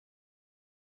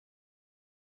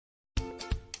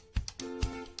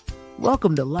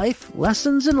Welcome to Life,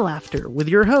 Lessons, and Laughter with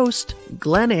your host,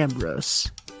 Glenn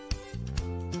Ambrose.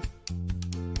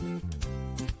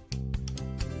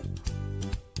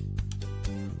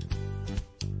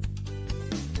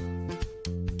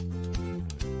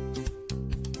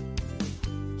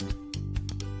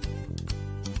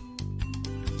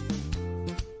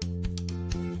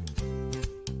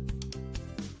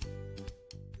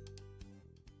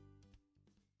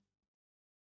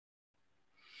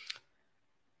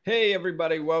 Hey,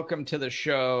 everybody. Welcome to the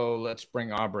show. Let's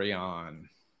bring Aubrey on.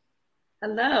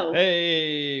 Hello.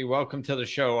 Hey, welcome to the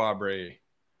show, Aubrey.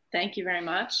 Thank you very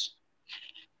much.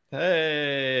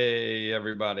 Hey,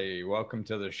 everybody. Welcome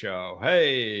to the show.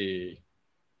 Hey.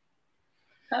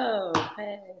 Oh,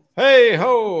 hey. Hey,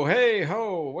 ho. Hey,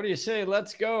 ho. What do you say?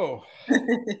 Let's go.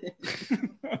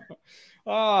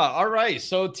 All right.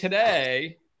 So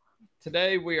today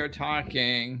we are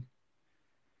talking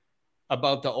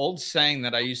about the old saying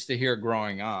that I used to hear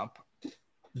growing up.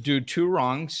 Do two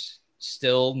wrongs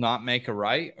still not make a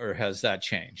right, or has that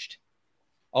changed?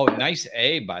 Oh, nice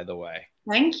A, by the way.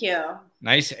 Thank you.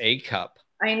 Nice A cup.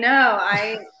 I know.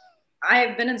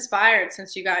 I've been inspired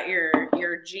since you got your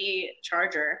G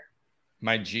charger.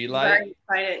 My G light?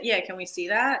 Yeah, can we see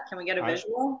that? Can we get a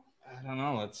visual? I don't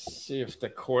know. Let's see if the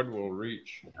cord will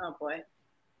reach. Oh, boy.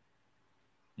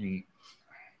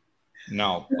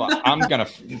 No, but I'm going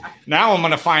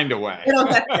to find a way. It'll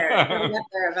get there. It'll get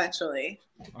there eventually.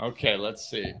 Okay, let's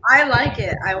see. I like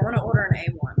it. I want to order an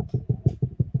A1.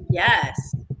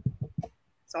 Yes.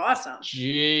 It's awesome.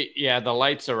 Yeah, the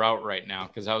lights are out right now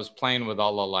because I was playing with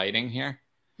all the lighting here.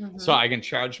 Mm-hmm. So I can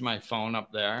charge my phone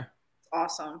up there.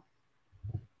 Awesome.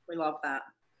 We love that.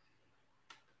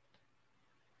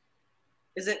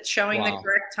 Is it showing the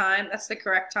correct time? That's the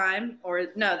correct time? Or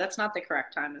no, that's not the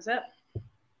correct time, is it?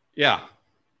 Yeah.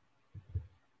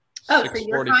 Oh,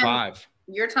 6:45. So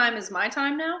your time is my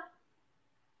time now?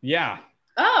 Yeah.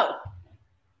 Oh,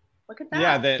 look at that.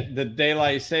 Yeah, the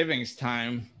daylight savings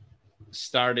time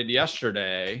started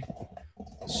yesterday.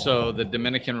 So the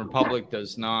Dominican Republic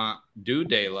does not do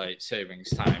daylight savings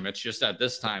time. It's just at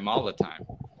this time all the time.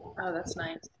 Oh, that's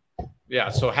nice. Yeah,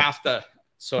 so half the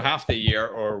year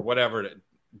or whatever,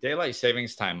 daylight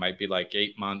savings time might be like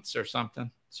 8 months or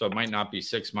something. So it might not be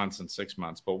 6 months and 6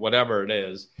 months, but whatever it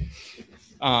is,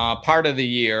 part of the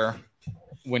year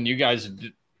when you guys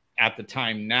at the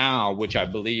time now, which I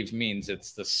believe means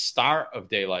it's the start of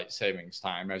daylight savings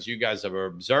time, as you guys are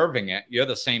observing it, you're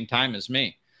the same time as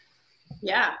me.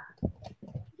 Yeah.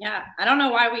 Yeah. I don't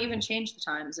know why we even changed the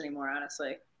times anymore,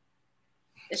 honestly.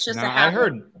 It's just I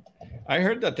heard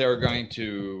that they were going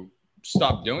to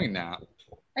stop doing that.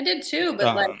 I did too, but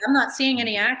I'm not seeing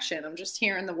any action. I'm just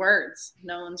hearing the words.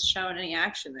 No one's showing any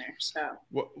action there. So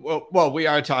well, we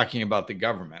are talking about the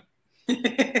government.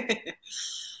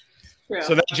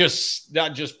 So that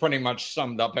just pretty much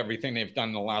summed up everything they've done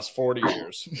in the last 40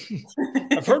 years.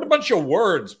 I've heard a bunch of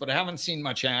words, but I haven't seen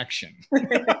much action.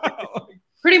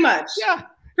 Pretty much. Yeah.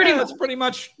 Pretty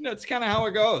much. That's kind of how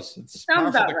it goes. It's par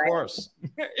for the course.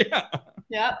 Yeah.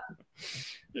 Yep.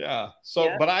 Yeah. So,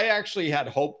 yeah. But I actually had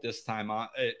hope this time.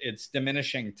 It's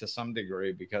diminishing to some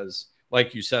degree because,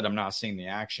 like you said, I'm not seeing the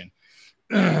action.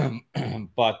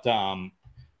 but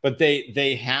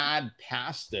they had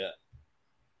passed it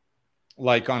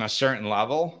like on a certain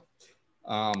level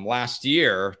last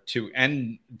year to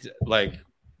end. Like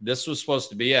this was supposed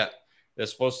to be it. They're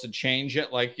supposed to change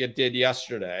it like it did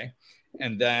yesterday,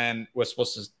 and then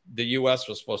the U.S.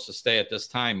 was supposed to stay at this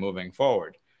time moving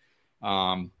forward.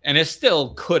 And it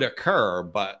still could occur,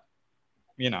 but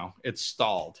it's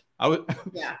stalled. I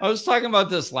was talking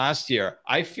about this last year.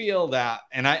 I feel that,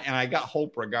 and I got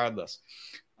hope regardless.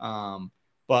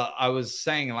 But I was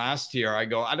saying last year, I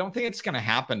don't think it's going to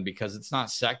happen because it's not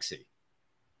sexy.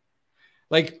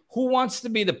 Like, who wants to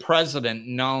be the president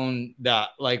known that,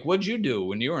 like, what'd you do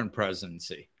when you were in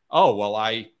presidency? Oh, well,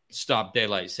 I stopped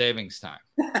daylight savings time.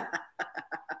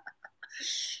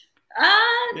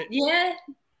 Yeah.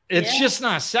 It's just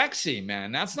not sexy,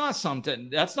 man. That's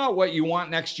not what you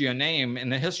want next to your name in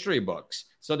the history books.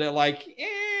 So they're like,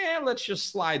 let's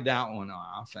just slide that one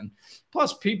off. And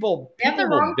plus people have the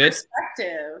wrong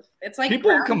perspective. It's like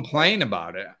people complain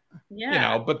about it,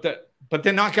 but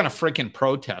they're not going to freaking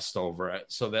protest over it.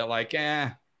 So they're like,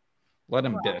 let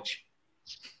them bitch.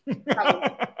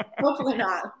 Hopefully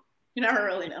not. You never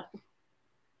really know.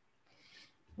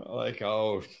 Like,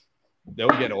 they'll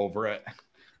get over it.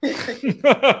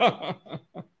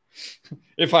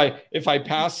 If I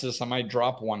pass this, I might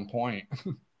drop 1 point.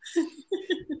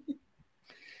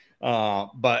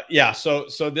 But yeah, so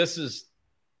this is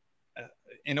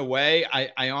in a way,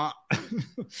 I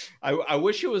I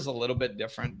wish it was a little bit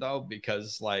different though,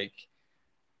 because like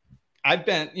I've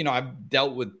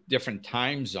dealt with different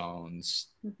time zones.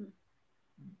 Mm-hmm.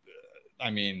 I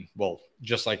mean, well,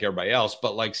 just like everybody else,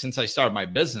 but like since I started my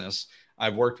business,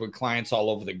 I've worked with clients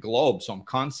all over the globe. So I'm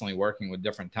constantly working with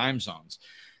different time zones.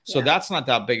 So that's not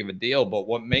that big of a deal. But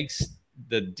what makes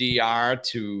the DR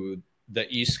to the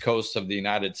East Coast of the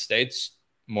United States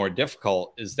more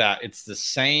difficult is that it's the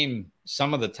same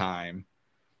some of the time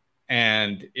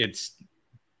and it's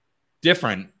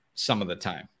different some of the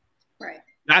time. Right.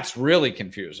 That's really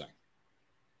confusing.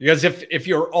 Because if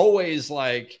you're always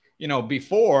like,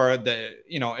 before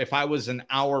if I was an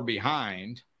hour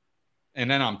behind and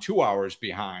then I'm 2 hours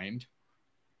behind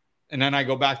and then I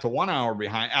go back to 1 hour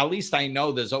behind, at least I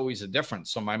know there's always a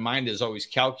difference. So my mind is always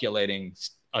calculating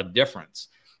a difference.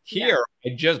 Here,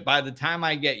 by the time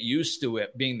I get used to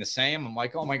it being the same, I'm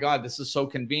like, oh my God, this is so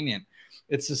convenient.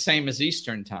 It's the same as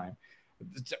Eastern time,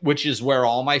 which is where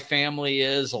all my family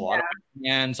is, a lot of my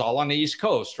friends, all on the East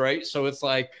Coast, right? So it's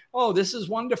like, oh, this is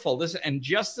wonderful. And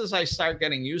just as I start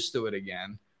getting used to it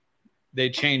again, they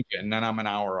change it, and then I'm an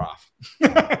hour off.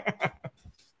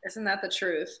 Isn't that the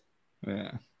truth?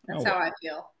 Yeah. That's how I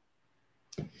feel.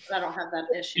 But I don't have that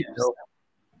issue. So.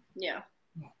 Yeah.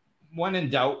 When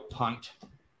in doubt, punt.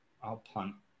 I'll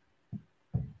punt.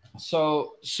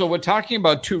 So we're talking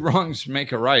about two wrongs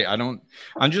make a right. I'm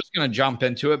just going to jump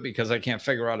into it because I can't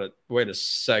figure out a way to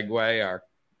segue our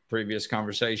previous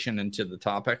conversation into the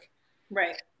topic.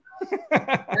 Right.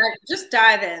 Just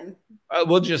dive in.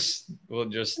 We'll just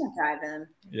dive in.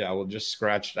 Yeah, we'll just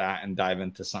scratch that and dive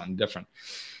into something different.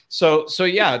 So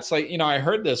yeah, it's like, I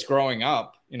heard this growing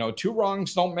up, two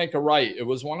wrongs don't make a right. It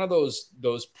was one of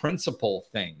those principle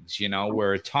things,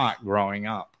 we're taught growing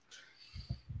up.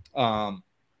 And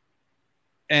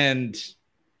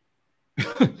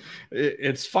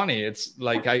it's funny. It's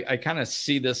like, I kind of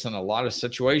see this in a lot of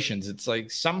situations. It's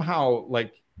like somehow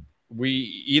like we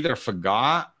either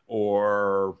forgot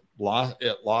or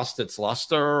lost its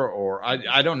luster, or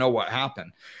I don't know what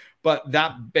happened, but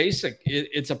that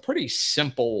it's a pretty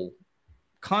simple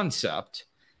concept.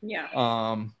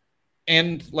 Yeah.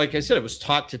 And like I said, it was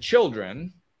taught to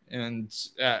children and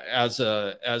as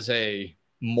a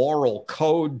moral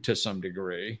code to some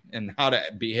degree, and how to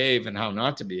behave and how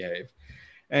not to behave.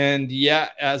 And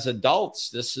yet as adults,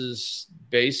 this is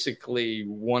basically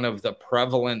one of the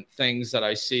prevalent things that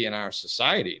I see in our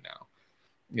society now.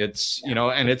 It's,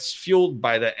 and it's fueled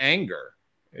by the anger.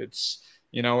 It's,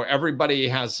 everybody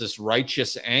has this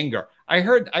righteous anger. I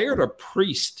heard a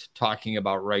priest talking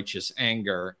about righteous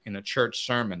anger in a church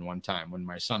sermon one time when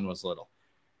my son was little.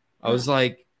 I was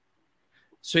like,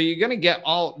 so you're going to get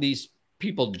all these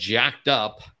people jacked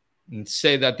up and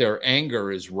say that their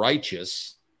anger is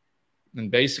righteous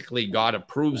and basically God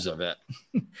approves of it.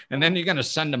 And then you're going to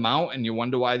send them out and you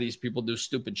wonder why these people do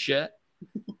stupid shit.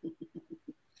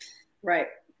 Right.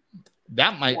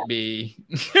 That might be,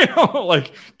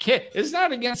 like, is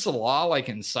that against the law, like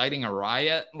inciting a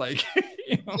riot? Like,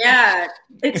 Yeah,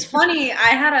 it's funny. I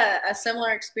had a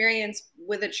similar experience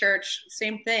with a church,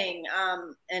 same thing.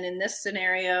 And in this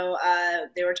scenario,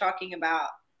 they were talking about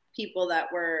people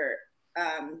that were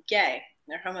gay,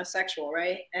 they're homosexual,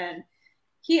 right? And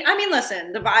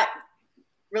listen,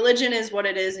 religion is what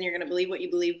it is, and you're going to believe what you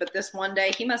believe. But this one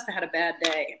day, he must have had a bad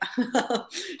day. He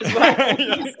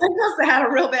must have had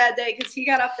a real bad day, because he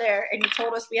got up there and he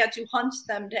told us we had to hunt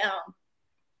them down.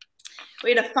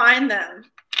 We had to find them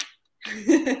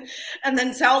and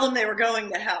then tell them they were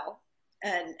going to hell.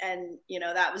 And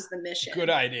that was the mission. Good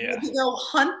idea. We had to go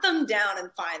hunt them down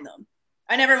and find them.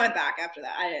 I never went back after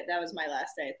that. That was my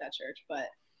last day at that church. But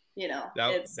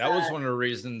that was one of the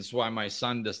reasons why my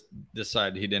son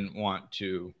decided he didn't want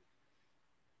to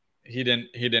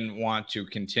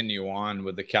continue on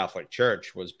with the Catholic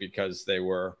Church, was because they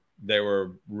were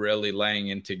really laying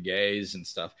into gays and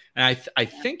stuff. And I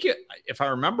think if I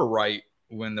remember right,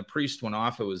 when the priest went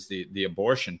off, it was the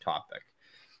abortion topic.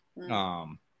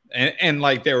 And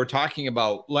like they were talking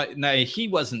about, like, now he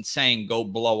wasn't saying go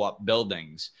blow up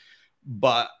buildings,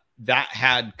 but that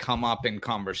had come up in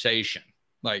conversation.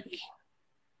 Like,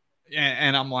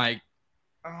 and I'm like,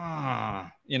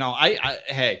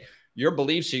 hey, your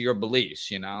beliefs are your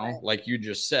beliefs, right. Like you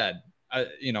just said,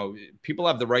 people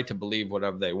have the right to believe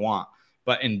whatever they want,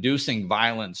 but inducing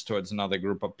violence towards another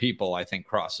group of people, I think,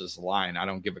 crosses the line. I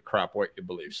don't give a crap what your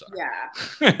beliefs are. Yeah.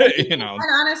 And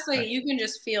honestly, you can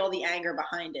just feel the anger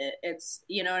behind it. It's,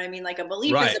 you know what I mean? Like a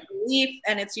belief is a belief,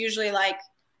 and it's usually like,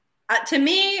 to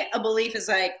me, a belief is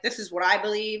like, this is what I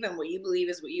believe, and what you believe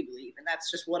is what you believe. And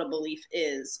that's just what a belief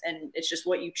is. And it's just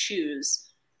what you choose.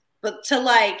 But to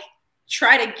like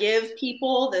try to give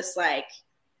people this like,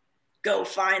 go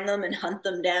find them and hunt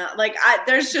them down. Like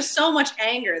there's just so much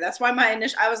anger. That's why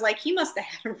I was like, he must have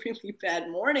had a really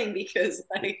bad morning, because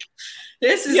like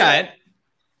this is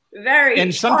very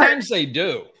and sharp. Sometimes they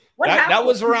do. That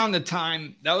was around the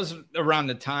time.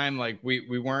 Like we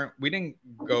didn't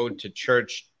go to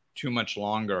church too much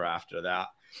longer after that,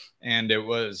 and it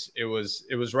was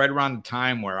right around the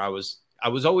time where I was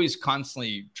always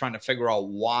constantly trying to figure out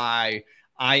why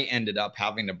I ended up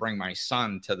having to bring my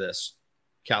son to this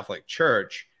Catholic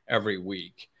church every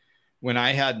week when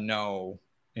I had no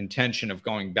intention of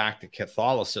going back to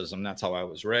Catholicism. That's how I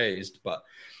was raised, but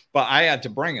I had to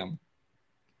bring him.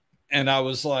 And I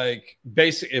was like,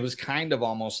 basically, it was kind of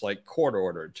almost like court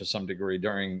ordered to some degree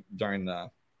during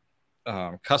the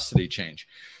custody change.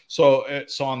 So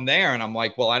I'm there and I'm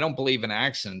like, well, I don't believe in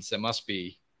accidents. There must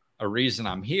be a reason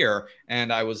I'm here.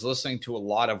 And I was listening to a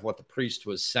lot of what the priest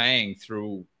was saying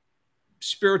through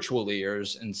spiritual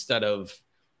ears instead of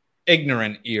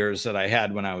ignorant ears that I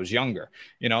had when I was younger,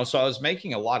 so I was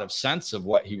making a lot of sense of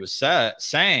what he was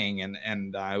saying.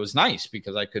 And I was nice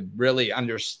because I could really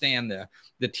understand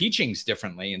the teachings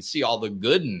differently and see all the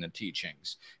good in the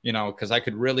teachings, because I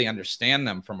could really understand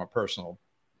them from a personal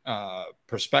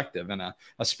perspective and a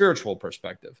spiritual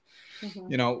perspective,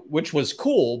 which was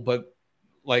cool. But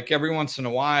like every once in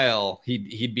a while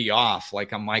he'd be off.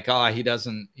 Like, I'm like, oh, he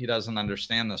doesn't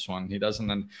understand this one. He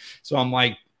doesn't. So I'm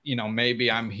like,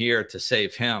 maybe I'm here to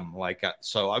save him. Like,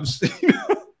 so I was,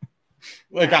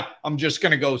 I'm just going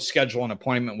to go schedule an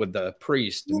appointment with the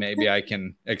priest. And maybe I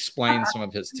can explain some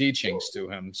of his teachings to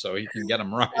him so he can get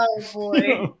them right. Oh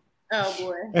boy. Oh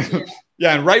boy. Yeah.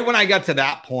 Yeah. And right when I got to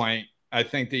that point, I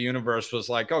think the universe was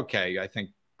like, okay, I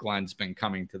think Glenn's been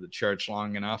coming to the church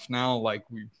long enough now. Like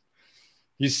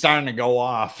he's starting to go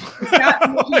off.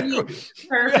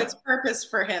 It's purpose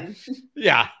for him.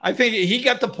 Yeah, I think he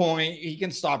got the point. He can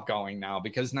stop going now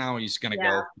because now he's going to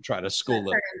go try to school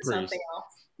the priest. Something else.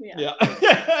 Yeah.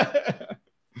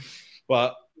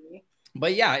 but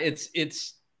yeah, it's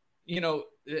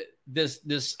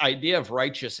this idea of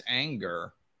righteous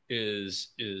anger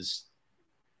is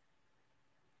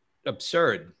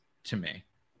absurd to me.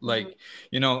 Like,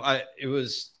 I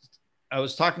was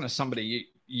talking to somebody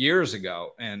years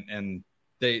ago, and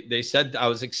they said, I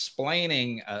was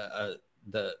explaining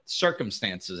the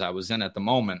circumstances I was in at the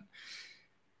moment,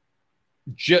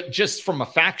 just from a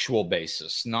factual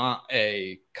basis, not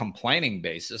a complaining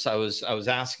basis. I was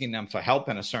asking them for help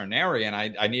in a certain area,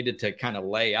 and I needed to kind of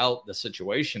lay out the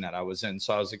situation that I was in.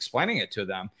 So I was explaining it to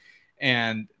them,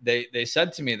 and they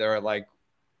said to me,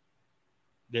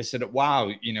 they said,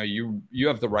 wow, you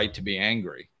have the right to be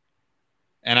angry.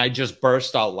 And I just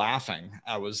burst out laughing.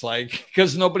 I was like,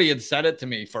 because nobody had said it to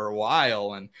me for a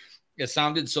while, and it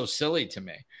sounded so silly to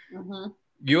me. Mm-hmm.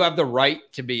 You have the right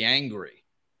to be angry.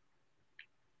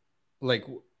 Like,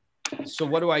 so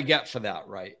what do I get for that,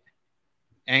 right?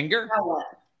 Anger?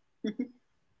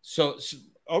 So,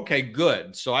 okay,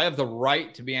 good. So I have the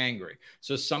right to be angry.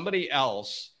 So somebody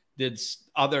else did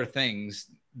other things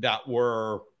that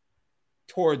were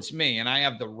towards me, and I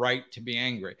have the right to be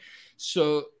angry.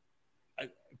 So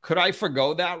could I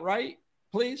forgo that right,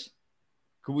 please?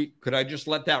 Could I just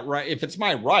let that right? If it's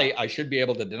my right, I should be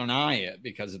able to deny it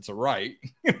because it's a right.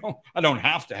 I don't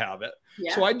have to have it.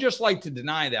 Yeah. So I'd just like to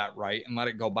deny that right and let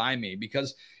it go by me,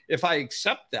 because if I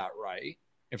accept that right,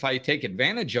 if I take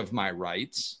advantage of my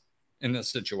rights in this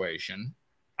situation,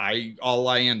 all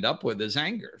I end up with is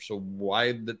anger. So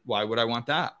why would I want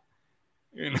that?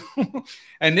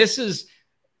 And this is,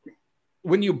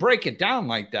 when you break it down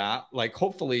like that, like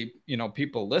hopefully,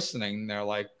 people listening, they're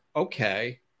like,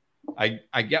 okay,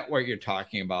 I get what you're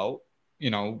talking about,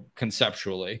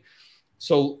 conceptually.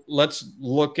 So let's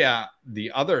look at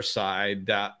the other side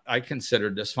that I consider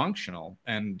dysfunctional.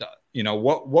 And,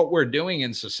 what we're doing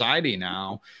in society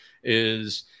now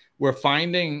is we're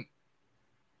finding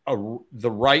the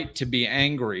right to be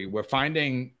angry. We're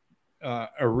finding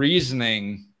a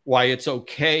reasoning why it's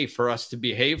okay for us to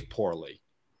behave poorly.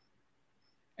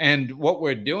 And what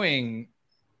we're doing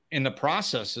in the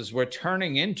process is we're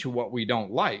turning into what we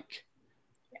don't like.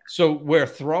 So we're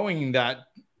throwing that,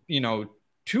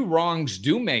 two wrongs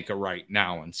do make a right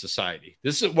now in society.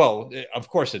 This is, well, of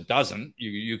course it doesn't.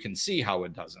 You can see how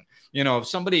it doesn't. If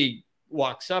somebody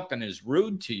walks up and is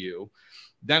rude to you,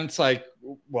 then it's like,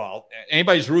 well,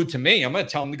 anybody's rude to me, I'm going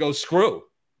to tell them to go screw.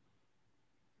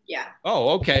 Yeah. Oh,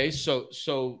 okay.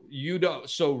 So you don't,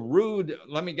 so rude,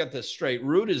 let me get this straight.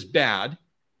 Rude is bad.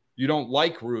 You don't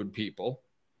like rude people.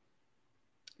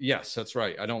 Yes, that's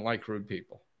right. I don't like rude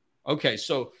people. Okay.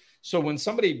 So when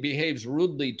somebody behaves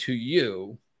rudely to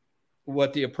you,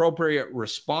 what the appropriate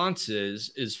response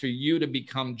is for you to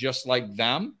become just like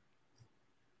them.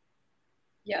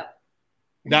 Yeah.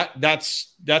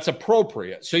 That's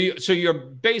appropriate. So you're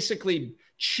basically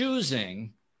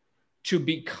choosing to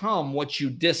become what you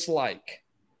dislike.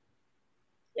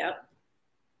 Yep.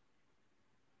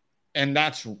 And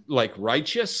that's like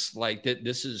righteous. Like that.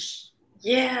 This is,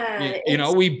 yeah. You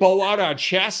know, we bow out our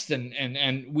chest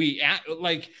and we act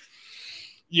like,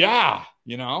 yeah,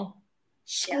 you know,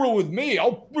 screw with me.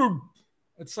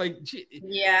 It's like,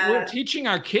 we're teaching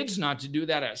our kids not to do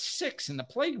that at 6 in the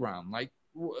playground. Like,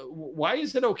 why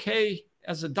is it okay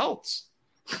as adults?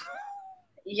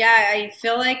 Yeah, I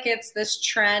feel like it's this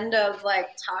trend of like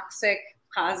toxic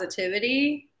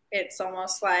positivity. It's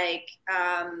almost like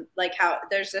how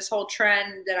there's this whole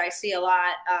trend that I see a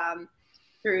lot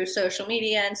through social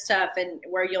media and stuff, and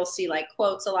where you'll see like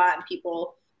quotes a lot and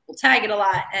people will tag it a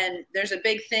lot. And there's a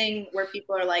big thing where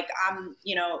people are like,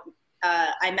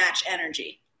 I match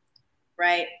energy,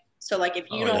 right? So like if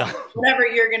you whatever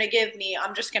you're going to give me,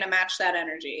 I'm just going to match that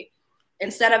energy.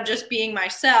 Instead of just being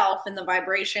myself and the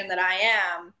vibration that I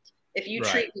am, if you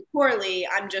treat me poorly,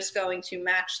 I'm just going to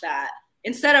match that.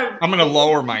 Instead of I'm going to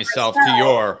lower myself to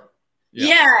your.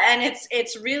 Yeah. And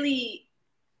it's really,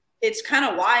 it's kind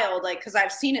of wild. Like, cause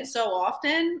I've seen it so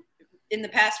often in the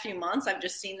past few months. I've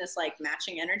just seen this like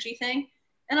matching energy thing.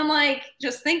 And I'm like,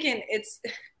 just thinking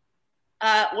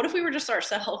what if we were just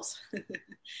ourselves?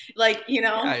 Like, you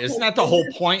know, isn't that the whole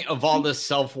point of all this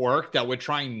self-work, that we're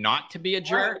trying not to be a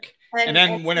jerk? And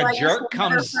then when a jerk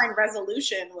comes, find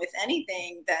resolution with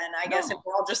anything, then I guess if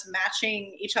we're all just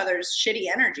matching each other's shitty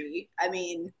energy, I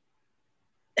mean,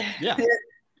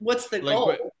 what's the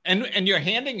goal? And you're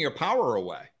handing your power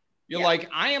away. You're like,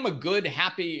 I am a good,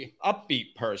 happy,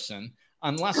 upbeat person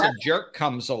unless a jerk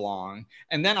comes along,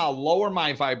 and then I'll lower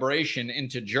my vibration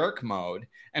into jerk mode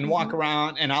and walk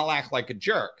around and I'll act like a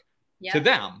jerk to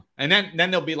them. And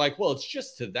then they'll be like, well, it's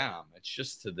just to them. It's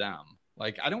just to them.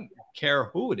 Like, I don't care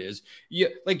who it is.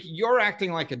 You're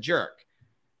acting like a jerk,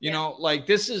 you know, like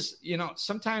this is, you know,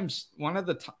 sometimes one of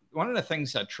the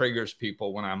things that triggers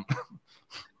people when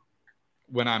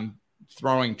I'm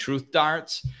throwing truth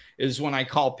darts is when I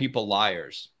call people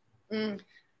liars.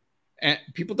 And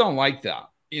people don't like that,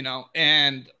 you know,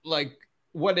 and like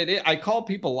what it is, I call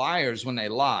people liars when they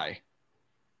lie.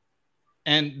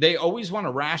 And they always want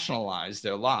to rationalize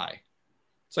their lie.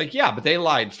 It's like, yeah, but they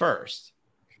lied first.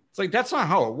 It's like, that's not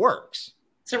how it works.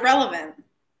 It's irrelevant.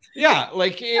 Yeah,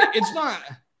 like it's not.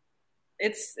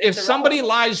 It's if somebody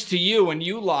lies to you and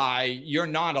you lie, you're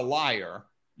not a liar.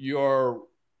 You're,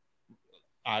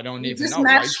 I don't even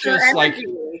know. Just like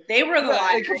they were the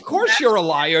liars. Like, of course you're a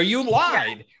liar. You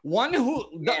lied. Yeah. One who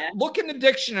look in the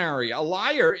dictionary. A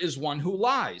liar is one who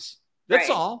lies. That's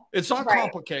all. It's not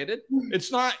complicated.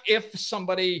 It's not if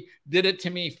somebody did it to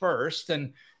me first.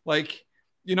 And like,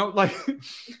 you know, like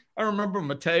I remember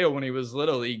Mateo when he was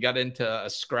little, he got into a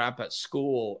scrap at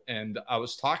school and I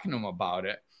was talking to him about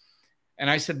it. And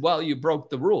I said, well, you broke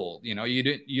the rule. You know, you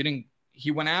didn't,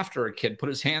 he went after a kid, put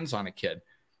his hands on a kid.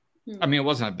 I mean, it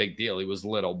wasn't a big deal. He was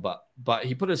little, but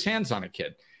he put his hands on a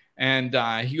kid. And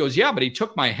he goes, yeah, but he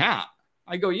took my hat.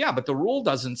 I go, yeah, but the rule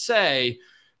doesn't say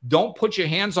don't put your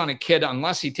hands on a kid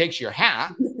unless he takes your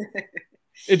hat.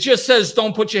 It just says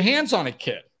don't put your hands on a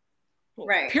kid.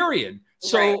 Right. Period.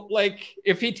 So like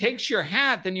if he takes your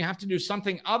hat, then you have to do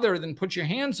something other than put your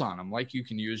hands on him. Like you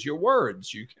can use your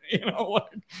words. You can, you know,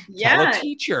 like, tell a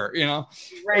teacher, you know,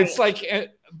 it's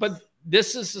like, but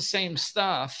this is the same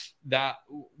stuff that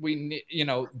we, you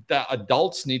know, that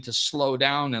adults need to slow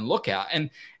down and look at.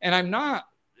 And I'm not,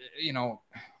 you know,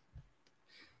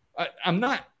 I'm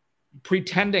not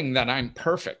pretending that I'm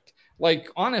perfect. Like,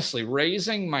 honestly,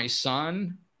 raising my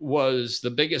son was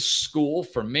the biggest school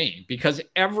for me because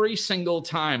every single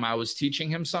time I was teaching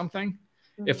him something,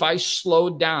 if I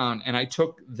slowed down and I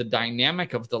took the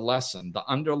dynamic of the lesson, the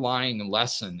underlying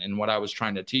lesson in what I was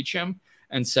trying to teach him,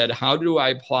 and said, how do I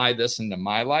apply this into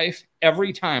my life?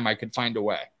 Every time I could find a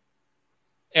way.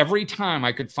 Every time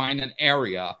I could find an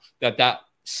area that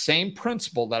same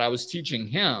principle that I was teaching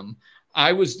him,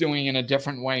 I was doing in a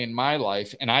different way in my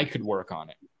life, and I could work on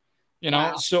it. You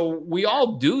know, so we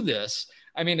all do this.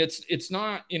 I mean, it's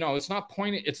not, you know, it's not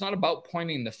about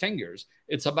pointing the fingers.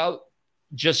 It's about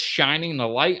just shining the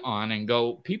light on and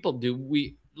go, people,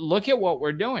 we look at what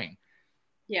we're doing?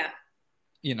 Yeah.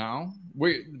 You know,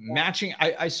 we're matching.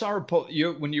 I saw a post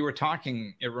when you were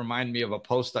talking. It reminded me of a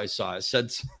post I saw. It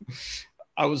said,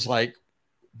 I was like,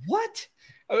 what?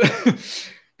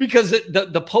 Because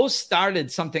the post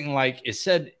started something like, it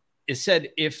said,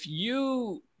 if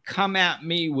you come at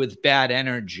me with bad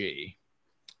energy,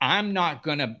 I'm not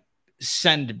going to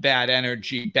send bad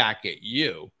energy back at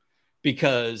you,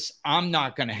 because I'm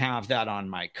not going to have that on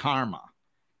my karma,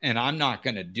 and I'm not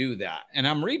going to do that. And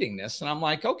I'm reading this and I'm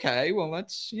like, okay, well,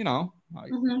 that's,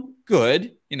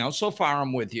 good. So far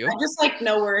I'm with you. I just like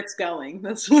know where it's going.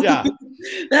 That's yeah.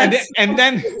 and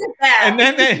then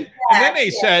they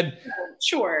said,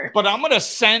 sure, but I'm going to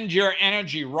send your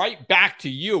energy right back to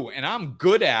you, and I'm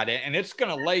good at it, and it's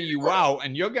going to lay you out,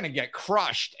 and you're going to get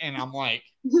crushed. And I'm like,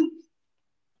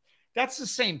 that's the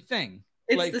same thing.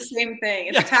 It's the same thing.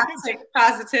 It's toxic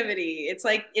positivity. It's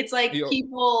like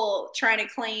people trying to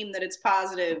claim that it's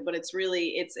positive, but it's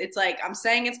really, it's like, I'm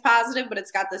saying it's positive, but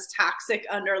it's got this toxic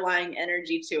underlying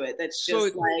energy to it. That's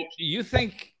just you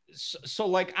think so.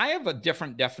 Like, I have a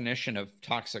different definition of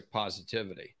toxic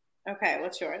positivity. Okay.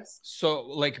 What's yours? So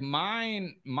like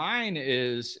mine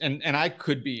is, and I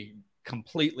could be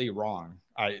completely wrong.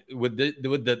 With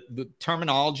the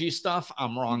terminology stuff,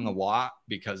 I'm wrong a lot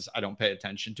because I don't pay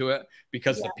attention to it,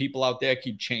 because the people out there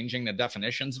keep changing the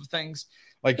definitions of things.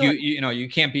 Like you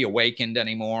can't be awakened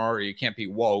anymore, or you can't be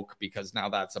woke, because now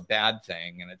that's a bad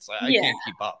thing. And it's like, I can't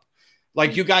keep up.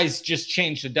 Like, you guys just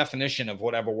change the definition of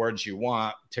whatever words you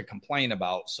want to complain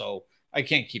about. So I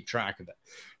can't keep track of it.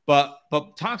 But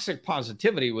toxic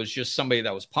positivity was just somebody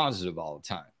that was positive all the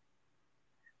time.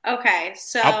 Okay.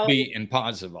 So upbeat and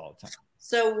positive all the time.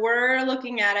 So we're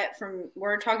looking at it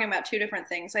we're talking about two different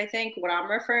things. I think what I'm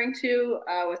referring to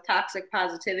with toxic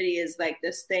positivity is like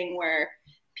this thing where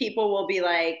people will be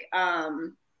like,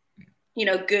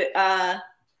 good,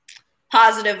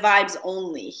 positive vibes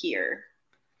only here,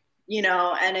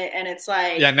 and it's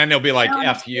like, and then they'll be like,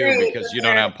 F you, because you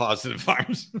don't have positive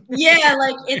vibes. Yeah.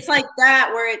 Like, it's like that,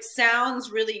 where it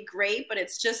sounds really great, but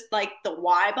it's just like the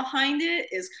why behind it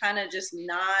is kind of just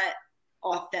not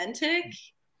authentic.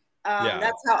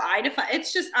 That's how I define.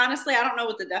 It's just, honestly, I don't know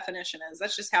what the definition is.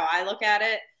 That's just how I look at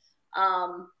it.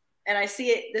 And I see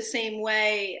it the same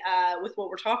way with what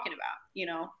we're talking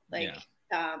about,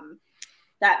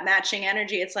 that matching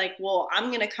energy. It's like, well, I'm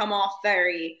going to come off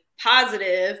very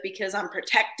positive because I'm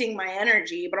protecting my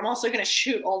energy, but I'm also going to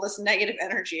shoot all this negative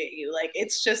energy at you. Like,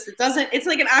 it's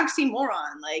like an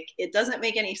oxymoron. Like, it doesn't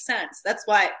make any sense. That's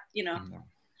why,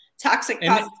 toxic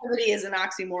positivity is an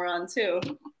oxymoron too.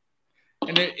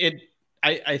 And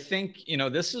I think,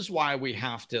 this is why we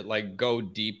have to like go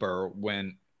deeper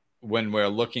when we're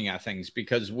looking at things,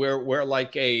 because we're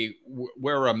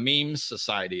a meme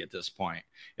society at this point.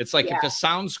 It's like, if it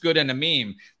sounds good in a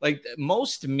meme, like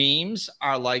most memes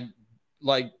are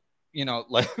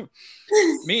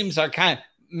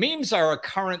memes are a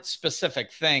current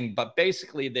specific thing, but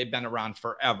basically they've been around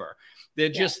forever. They're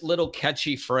just little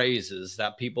catchy phrases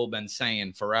that people have been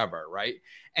saying forever, right?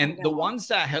 And the ones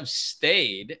that have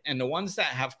stayed, and the ones that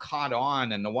have caught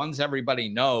on, and the ones everybody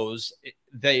knows,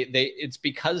 it's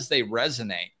because they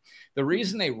resonate. The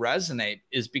reason they resonate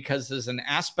is because there's an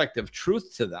aspect of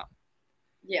truth to them.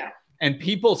 Yeah. And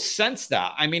people sense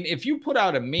that. I mean, if you put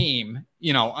out a meme,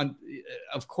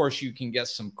 of course you can get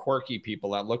some quirky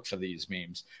people that look for these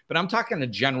memes, but I'm talking the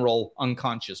general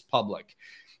unconscious public.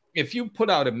 If you put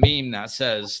out a meme that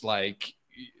says like,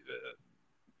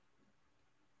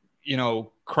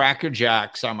 Cracker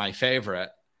Jacks are my favorite,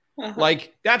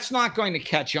 like, that's not going to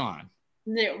catch on,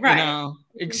 right?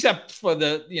 Except for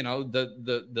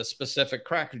the specific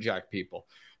Cracker Jack people.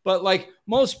 But like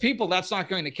most people, that's not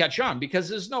going to catch on because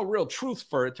there's no real truth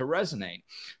for it to resonate.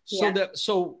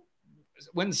 So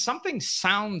when something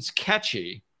sounds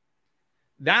catchy,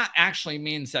 that actually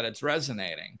means that it's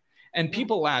resonating. And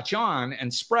people latch on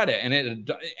and spread it.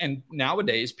 And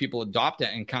nowadays people adopt it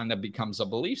and kind of becomes a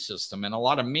belief system. And a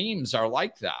lot of memes are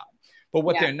like that. But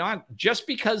what they're not, just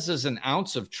because there's an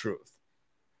ounce of truth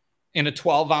in a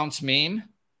 12-ounce meme,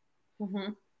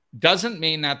 doesn't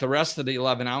mean that the rest of the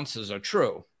 11 ounces are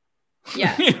true.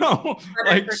 Yeah.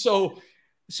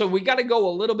 So we got to go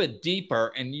a little bit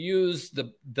deeper and use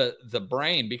the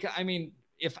brain, because I mean,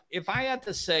 if I had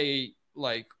to say,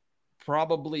 like,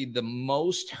 probably the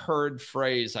most heard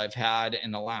phrase I've had in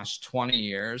the last 20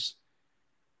 years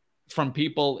from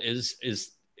people is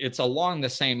it's along the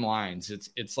same lines.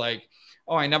 It's like,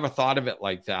 oh, I never thought of it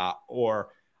like that. Or,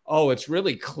 oh, it's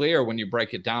really clear when you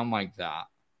break it down like that.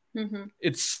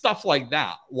 It's stuff like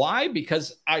that. Why?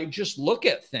 Because I just look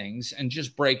at things and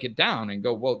just break it down and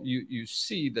go, well, you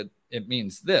see that it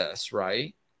means this,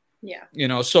 right?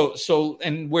 Yeah. So,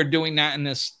 and we're doing that in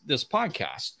this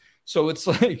podcast. So it's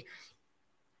like,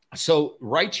 so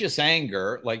righteous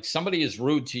anger, like somebody is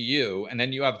rude to you and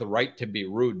then you have the right to be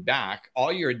rude back.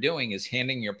 All you're doing is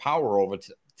handing your power over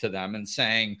to them and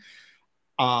saying,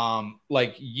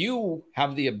 like, you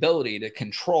have the ability to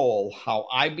control how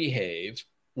I behave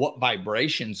what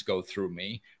vibrations go through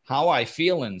me, how I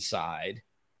feel inside.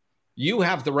 You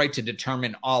have the right to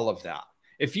determine all of that.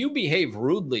 If you behave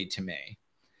rudely to me,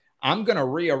 I'm going to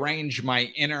rearrange my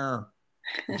inner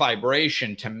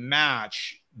vibration to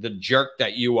match the jerk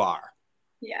that you are.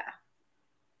 Yeah.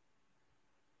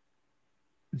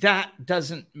 That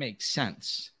doesn't make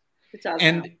sense. It doesn't.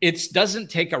 And it doesn't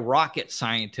take a rocket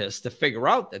scientist to figure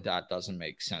out that that doesn't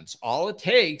make sense. All it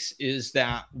takes is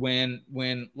that when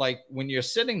you're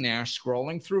sitting there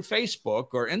scrolling through Facebook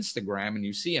or Instagram and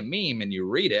you see a meme and you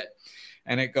read it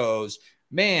and it goes,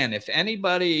 man, if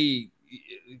anybody,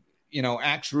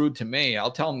 acts rude to me,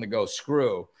 I'll tell them to go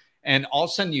screw. And all of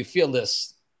a sudden you feel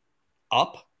this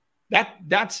up.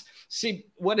 That's see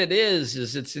what it is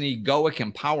it's an egoic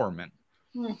empowerment.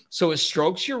 So it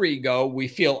strokes your ego. We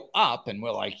feel up and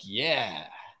we're like, yeah,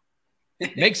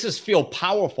 it makes us feel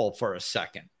powerful for a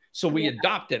second. So we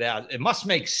adopt it as it must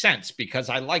make sense because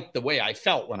I liked the way I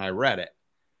felt when I read it.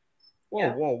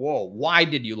 Whoa. Why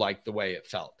did you like the way it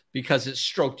felt? Because it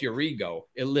stroked your ego.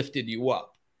 It lifted you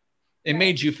up. It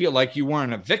made you feel like you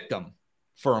weren't a victim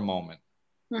for a moment.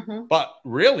 Mm-hmm. But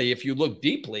really, if you look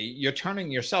deeply, you're turning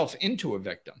yourself into a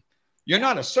victim. You're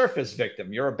not a surface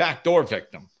victim. You're a backdoor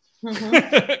victim.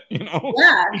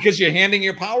 Mm-hmm. Because you're handing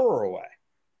your power away.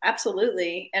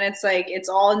 Absolutely. And it's like, it's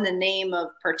all in the name of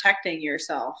protecting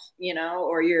yourself,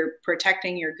 or you're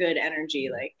protecting your good energy.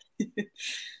 Like,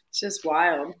 it's just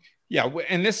wild. Yeah.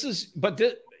 And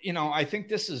I think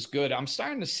this is good. I'm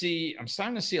starting to see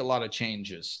a lot of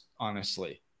changes,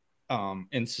 honestly,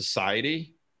 in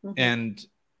society. Mm-hmm.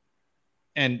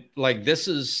 And like, this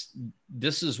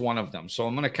is one of them. So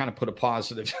I'm going to kind of put a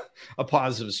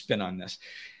positive spin on this.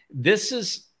 This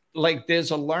is like,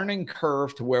 there's a learning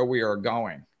curve to where we are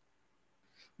going.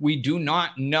 We do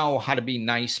not know how to be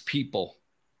nice people.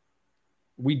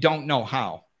 We don't know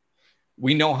how.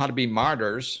 We know how to be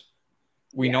martyrs.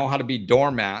 We know how to be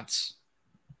doormats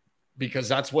because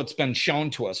that's what's been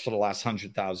shown to us for the last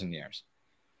 100,000 years.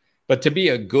 But to be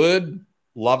a good,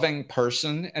 loving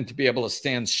person and to be able to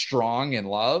stand strong in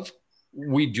love,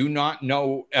 we do not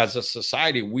know as a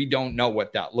society. We don't know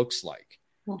what that looks like.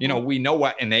 Mm-hmm. We know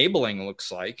what enabling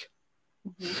looks like,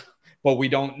 mm-hmm. but we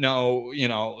don't know,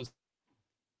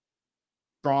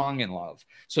 strong in love.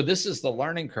 So this is the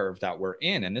learning curve that we're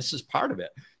in, and this is part of it.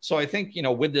 So I think,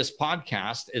 with this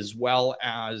podcast, as well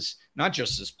as not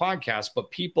just this podcast,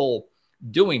 but people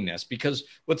doing this, because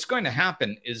what's going to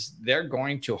happen is they're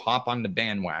going to hop on the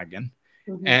bandwagon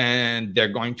mm-hmm. and they're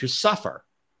going to suffer.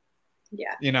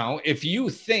 Yeah. If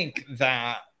you think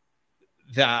that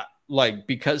like,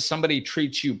 because somebody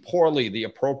treats you poorly, the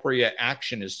appropriate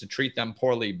action is to treat them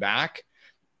poorly back,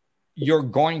 you're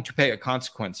going to pay a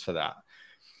consequence for that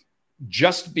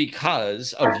just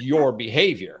because of your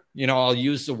behavior. I'll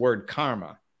use the word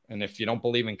karma. And if you don't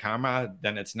believe in karma,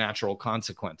 then it's natural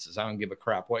consequences. I don't give a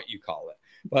crap what you call it.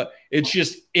 But it's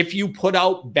just, if you put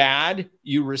out bad,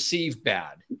 you receive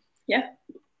bad. Yeah.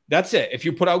 That's it. If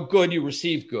you put out good, you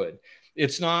receive good.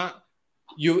 It's not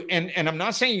you. And I'm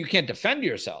not saying you can't defend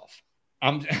yourself.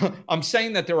 I'm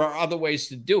saying that there are other ways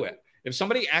to do it. If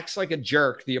somebody acts like a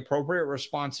jerk, the appropriate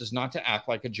response is not to act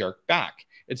like a jerk back.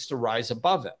 It's to rise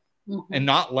above it mm-hmm. and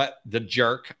not let the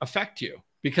jerk affect you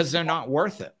because they're not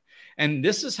worth it. And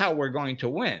this is how we're going to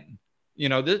win.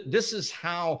 This is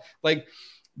how, like,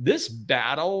 this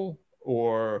battle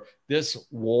or this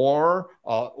war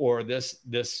or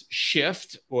this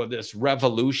shift or this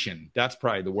revolution, that's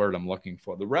probably the word I'm looking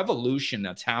for. The revolution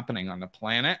that's happening on the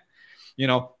planet.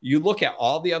 You look at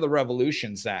all the other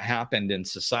revolutions that happened in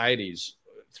societies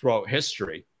throughout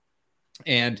history,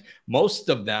 and most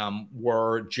of them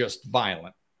were just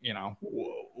violent.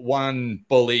 One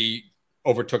bully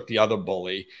overtook the other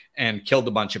bully and killed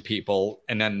a bunch of people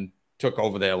and then took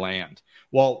over their land.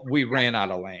 Well, we ran out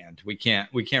of land. We can't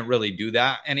really do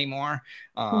that anymore.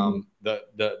 Mm-hmm.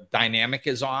 The dynamic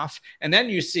is off. And then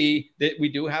you see that we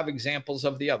do have examples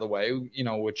of the other way,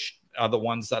 which are the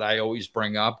ones that I always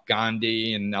bring up,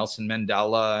 Gandhi and Nelson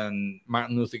Mandela and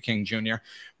Martin Luther King Jr.,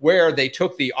 where they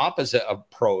took the opposite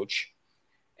approach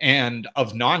and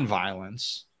of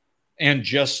nonviolence and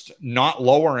just not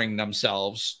lowering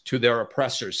themselves to their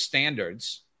oppressors'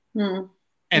 standards. Mm-hmm.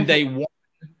 And they won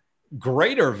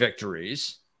greater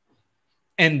victories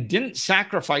and didn't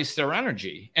sacrifice their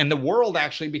energy. And the world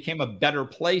actually became a better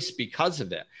place because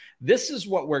of it. This is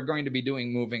what we're going to be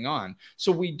doing moving on.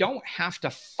 So we don't have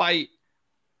to fight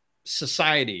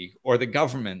society or the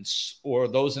governments or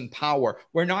those in power.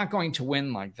 We're not going to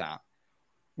win like that.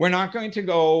 We're not going to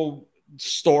go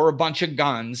store a bunch of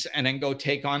guns and then go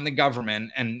take on the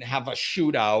government and have a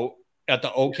shootout at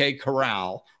the OK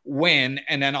Corral, win,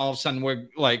 and then all of a sudden we're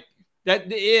like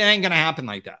That it ain't gonna happen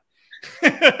like that.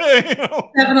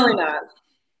 Definitely not.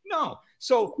 No.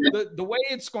 So the way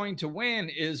it's going to win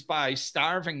is by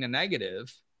starving the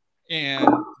negative and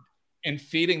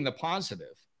feeding the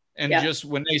positive. And just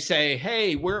when they say,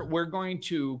 hey, we're going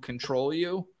to control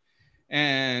you,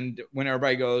 and when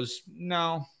everybody goes,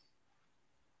 no,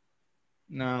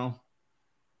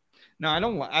 I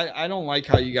don't like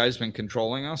how you guys been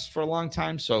controlling us for a long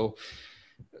time. So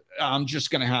I'm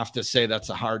just going to have to say that's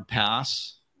a hard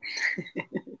pass.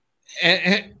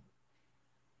 and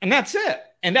that's it.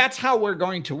 And that's how we're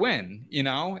going to win,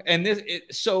 And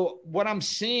so what I'm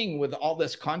seeing with all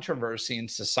this controversy in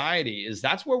society is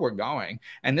that's where we're going.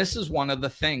 And this is one of the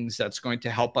things that's going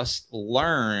to help us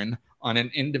learn on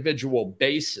an individual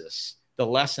basis the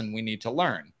lesson we need to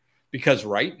learn. Because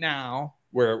right now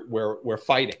we're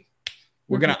fighting.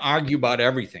 We're going to argue about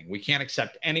everything. We can't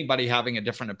accept anybody having a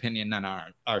different opinion than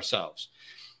ourselves.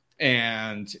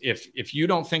 And if you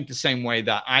don't think the same way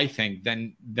that I think,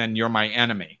 then you're my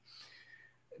enemy.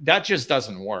 That just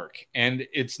doesn't work, and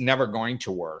it's never going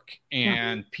to work.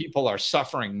 And people are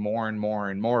suffering more and more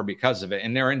and more because of it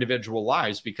in their individual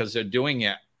lives, because they're doing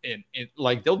it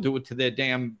like they'll do it to their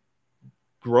damn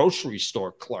grocery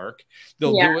store clerk.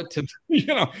 They'll do it to,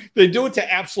 they do it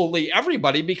to absolutely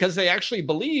everybody because they actually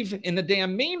believe in the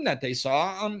damn meme that they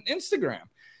saw on Instagram.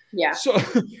 Yeah.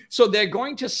 So they're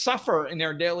going to suffer in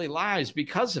their daily lives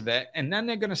because of it. And then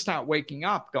they're going to start waking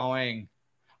up going,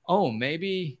 oh,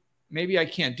 maybe I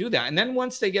can't do that. And then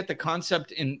once they get the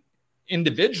concept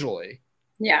individually,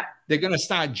 they're going to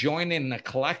start joining the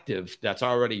collective that's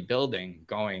already building,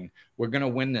 going, we're going to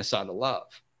win this out of love.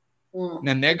 And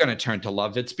then they're going to turn to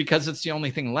love. It's because it's the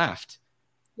only thing left.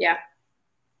 Yeah.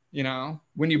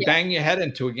 When you bang your head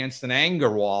against an anger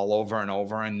wall over and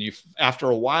over, and after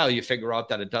a while you figure out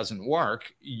that it doesn't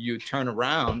work, you turn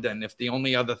around, and if the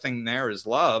only other thing there is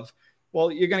love,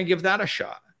 well, you're going to give that a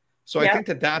shot. So I think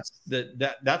that's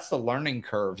the learning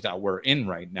curve that we're in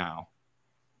right now.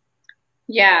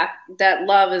 Yeah, that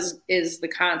love is the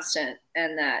constant,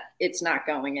 and that it's not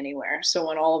going anywhere. So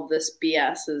when all of this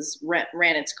BS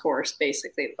ran its course,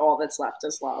 basically all that's left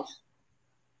is love.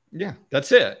 Yeah,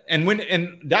 that's it.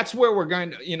 And that's where we're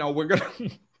going to,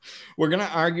 we're going to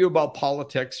argue about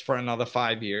politics for another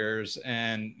 5 years,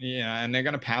 and and they're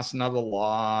going to pass another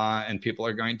law, and people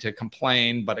are going to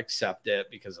complain but accept it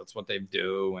because that's what they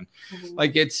do. And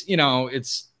like it's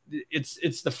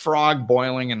the frog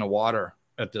boiling in the water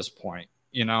at this point.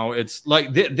 It's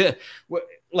like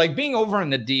like being over in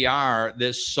the DR.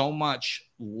 There's so much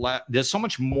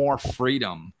more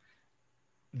freedom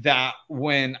that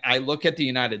when I look at the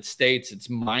United States, it's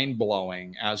mind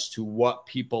blowing as to what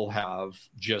people have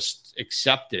just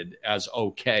accepted as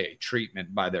okay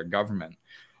treatment by their government.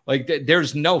 Like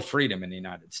there's no freedom in the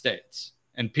United States,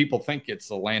 and people think it's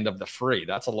the land of the free.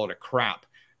 That's a load of crap.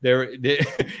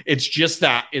 It's just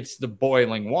that it's the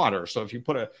boiling water. So if you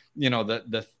put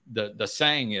the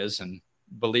saying is, and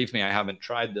believe me, I haven't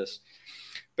tried this,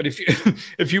 but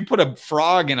if you put a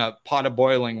frog in a pot of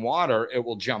boiling water, it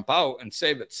will jump out and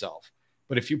save itself.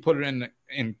 But if you put it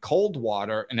in cold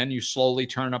water and then you slowly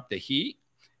turn up the heat,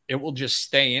 it will just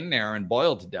stay in there and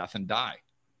boil to death and die.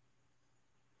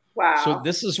 Wow. So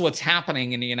this is what's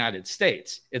happening in the United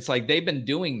States. It's like they've been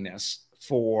doing this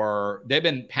they've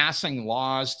been passing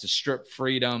laws to strip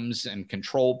freedoms and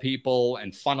control people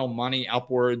and funnel money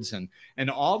upwards and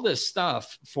all this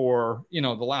stuff for, the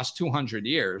last 200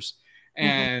 years.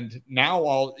 And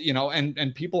now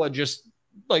and people are just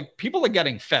like, people are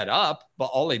getting fed up, but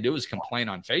all they do is complain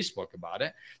on Facebook about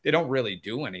it. They don't really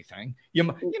do anything.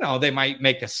 They might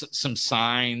make some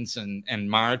signs and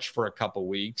march for a couple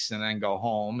weeks and then go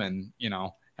home and,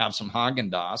 have some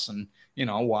Haagen-Dazs and,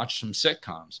 watch some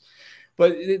sitcoms.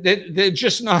 But they're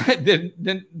just not,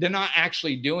 they're not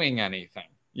actually doing anything,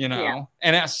 and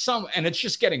and it's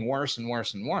just getting worse and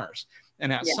worse and worse.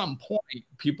 And at some point,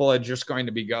 people are just going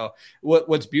to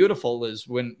what's beautiful is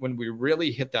when we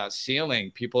really hit that ceiling,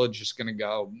 people are just going to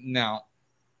go, no.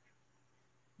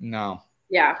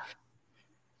 Yeah.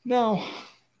 No,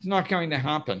 it's not going to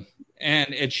happen.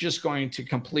 And it's just going to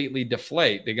completely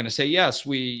deflate. They're going to say, yes,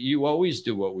 you always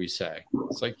do what we say.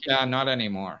 It's like, yeah, not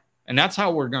anymore. And that's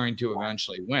how we're going to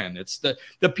eventually win. It's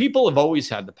the people have always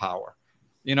had the power.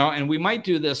 And we might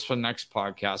do this for the next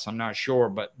podcast. I'm not sure,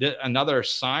 but another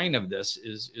sign of this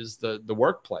is the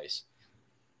workplace.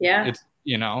 Yeah. It's,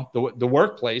 the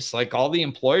workplace, like all the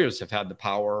employers have had the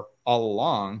power all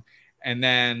along. And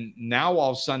then now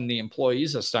all of a sudden the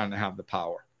employees are starting to have the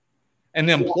power. And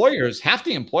the employers, half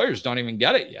the employers don't even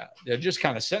get it yet. They're just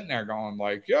kind of sitting there going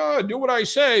like, yeah, do what I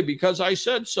say because I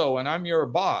said so. And I'm your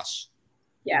boss.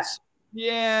 Yeah.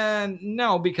 Yeah,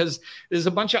 no, because there's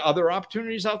a bunch of other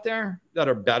opportunities out there that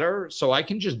are better. So I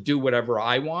can just do whatever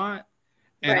I want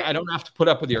and I don't have to put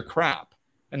up with your crap.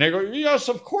 And they go, yes,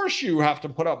 of course you have to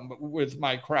put up with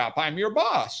my crap. I'm your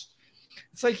boss.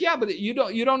 It's like, yeah, but you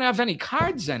don't have any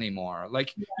cards anymore.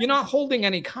 Like you're not holding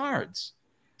any cards.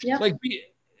 Yeah. Like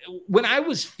when I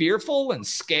was fearful and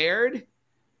scared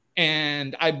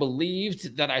and I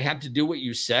believed that I had to do what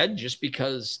you said just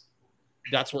because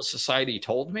that's what society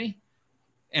told me.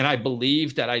 And I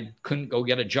believed that I couldn't go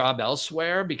get a job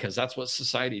elsewhere because that's what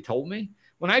society told me.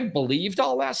 When I believed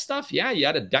all that stuff, yeah, you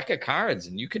had a deck of cards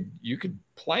and you could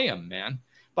play them, man.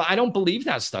 But I don't believe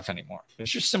that stuff anymore. It's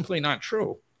just simply not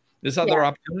true. There's other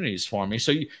opportunities for me.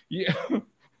 So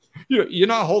you're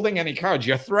not holding any cards.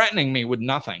 You're threatening me with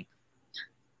nothing.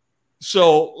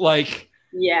 So like,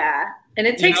 yeah. And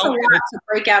it takes a lot to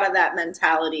break out of that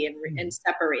mentality and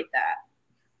separate that.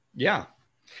 Yeah.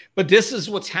 But this is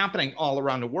what's happening all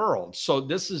around the world. So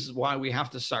this is why we have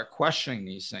to start questioning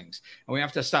these things. And we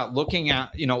have to start looking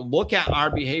at, look at our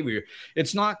behavior.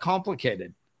 It's not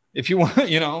complicated. If you want,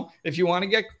 if you want to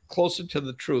get closer to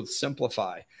the truth,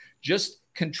 simplify. Just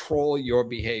control your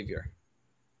behavior.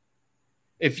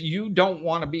 If you don't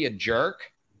want to be a jerk,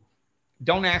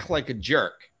 don't act like a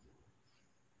jerk.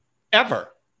 Ever.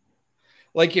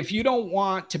 Like if you don't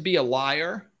want to be a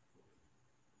liar,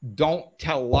 don't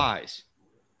tell lies.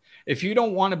 If you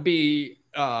don't want to be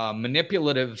a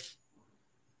manipulative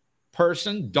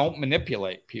person, don't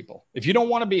manipulate people. If you don't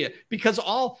want to be because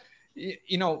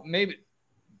maybe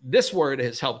this word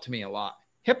has helped me a lot.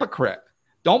 Hypocrite.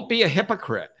 Don't be a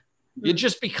hypocrite. Mm-hmm. You're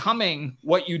just becoming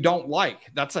what you don't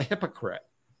like. That's a hypocrite.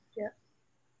 Yeah.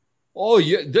 Oh,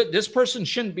 this person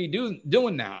shouldn't be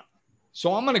doing that.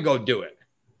 So I'm going to go do it.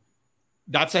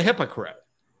 That's a hypocrite.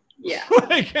 Yeah.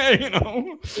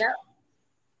 Yeah.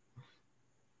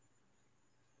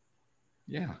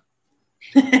 Yeah.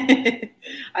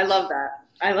 I love that.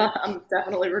 I'm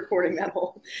definitely recording that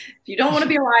whole. If you don't want to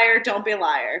be a liar, don't be a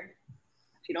liar.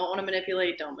 If you don't want to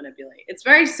manipulate, don't manipulate. It's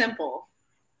very simple.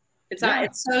 It's not.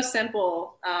 It's so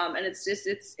simple, and it's just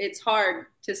it's hard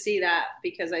to see that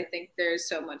because I think there's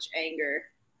so much anger.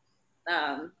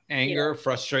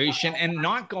 Frustration, and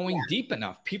not going deep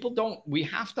enough. We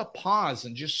have to pause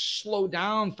and just slow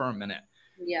down for a minute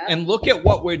and look at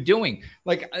what we're doing.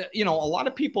 Like, a lot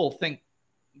of people think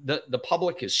the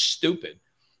public is stupid.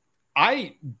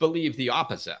 I believe the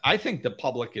opposite. I think the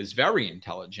public is very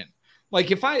intelligent. Like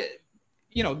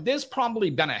there's probably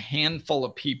been a handful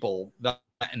of people that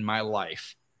in my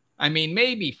life, I mean,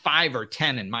 maybe 5 or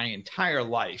 10 in my entire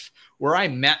life where I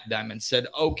met them and said,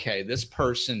 okay, this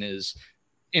person is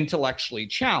intellectually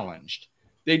challenged.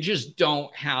 They just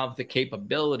don't have the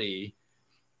capability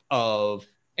of,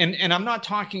 and I'm not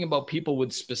talking about people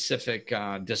with specific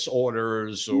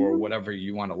disorders or whatever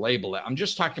you want to label it. I'm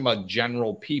just talking about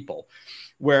general people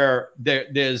where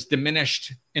there's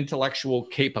diminished intellectual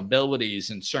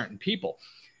capabilities in certain people.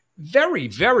 Very,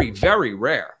 very, very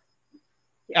rare.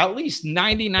 At least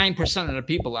 99% of the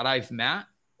people that I've met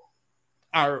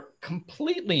are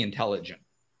completely intelligent,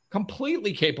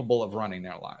 completely capable of running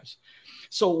their lives.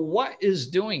 So what is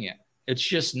doing it? It's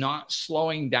just not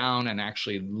slowing down and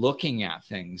actually looking at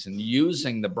things and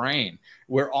using the brain.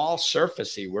 We're all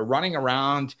surfacey. We're running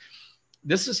around.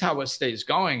 This is how it stays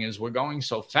going, is we're going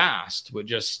so fast. We're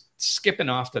just skipping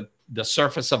off the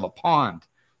surface of a pond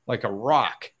like a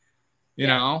rock, you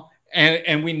know?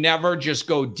 And we never just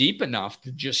go deep enough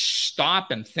to just stop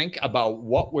and think about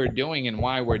what we're doing and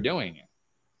why we're doing it.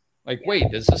 Like, wait,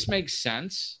 does this make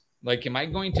sense? Like, am I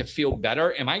going to feel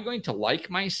better? Am I going to like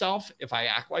myself if I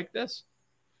act like this?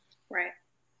 Right.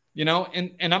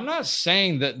 And I'm not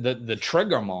saying that the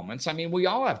trigger moments. I mean, we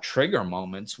all have trigger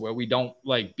moments where we don't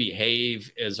like behave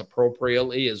as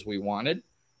appropriately as we wanted.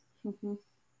 Mm-hmm.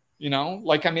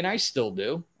 I still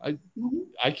do.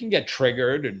 I can get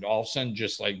triggered and all of a sudden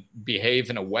just like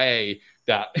behave in a way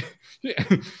that,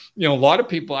 a lot of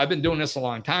people, I've been doing this a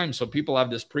long time. So people have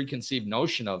this preconceived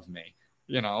notion of me,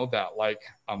 that like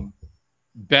I'm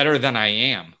better than I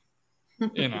am,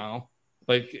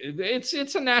 like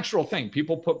it's a natural thing.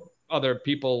 People put other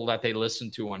people that they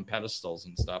listen to on pedestals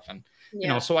and stuff. And,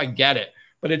 so I get it,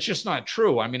 but it's just not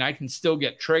true. I mean, I can still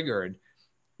get triggered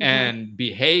and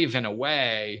behave in a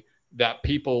way that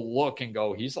people look and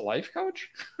go, he's a life coach.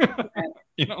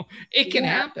 It can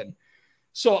happen.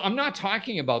 So I'm not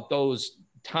talking about those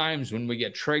times when we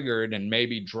get triggered and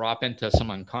maybe drop into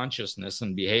some unconsciousness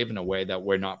and behave in a way that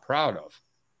we're not proud of.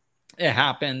 It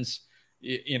happens.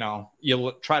 You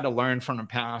try to learn from the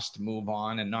past, move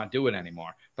on and not do it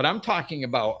anymore. But I'm talking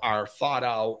about our thought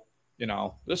out,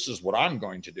 this is what I'm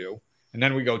going to do. And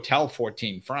then we go tell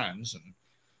 14 friends and,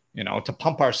 you know, to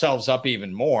pump ourselves up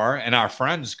even more. And our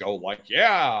friends go like,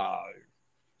 yeah,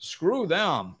 screw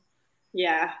them.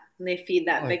 Yeah. And they feed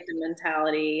that victim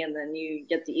mentality, and then you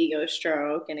get the ego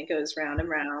stroke and it goes round and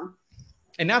round.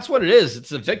 And that's what it is. It's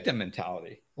the victim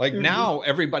mentality. Like now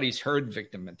everybody's heard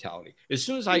victim mentality. As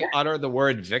soon as I utter the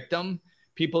word victim,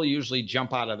 people usually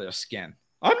jump out of their skin.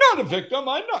 I'm not a victim.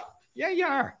 I'm not. Yeah, you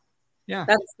are. Yeah.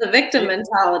 That's the victim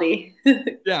mentality.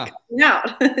 Yeah.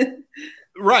 Out.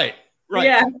 Right.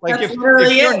 Yeah. Like if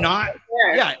you're not,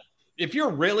 if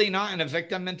you're really not in a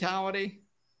victim mentality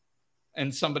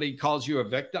and somebody calls you a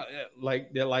victim,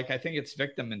 like they're like, I think it's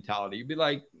victim mentality. You'd be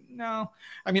like, no.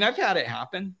 I mean, I've had it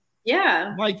happen.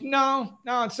 Yeah. Like, no,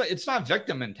 it's not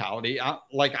victim mentality.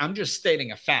 I'm just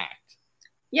stating a fact.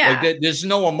 Yeah. Like, there's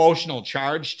no emotional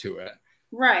charge to it.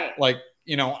 Right. Like,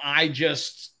 you know, I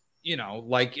just, you know,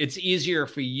 like it's easier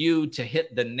for you to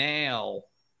hit the nail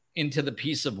into the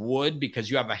piece of wood because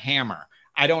you have a hammer.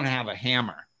 I don't have a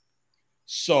hammer.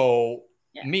 So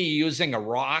me using a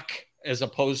rock as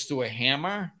opposed to a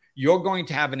hammer, you're going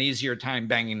to have an easier time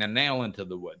banging the nail into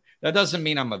the wood. That doesn't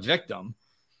mean I'm a victim.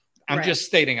 I'm just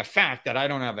stating a fact that I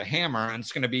don't have a hammer and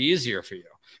it's going to be easier for you.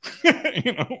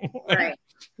 You know? Right.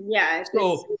 Yeah.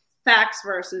 It's facts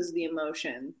versus the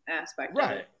emotion aspect.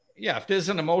 Right. Of it. Yeah. If there's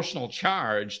an emotional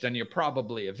charge, then you're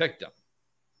probably a victim.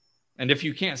 And if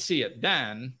you can't see it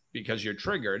then because you're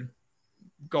triggered,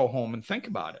 go home and think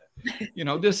about it. You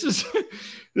know, this is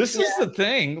the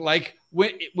thing. Like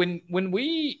when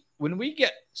we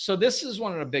get, so this is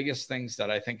one of the biggest things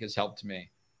that I think has helped me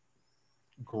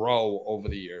grow over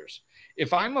the years.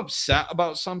 If I'm upset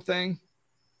about something,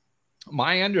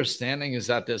 my understanding is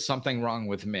that there's something wrong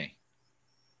with me.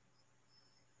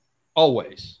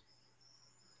 Always.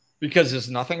 Because there's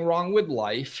nothing wrong with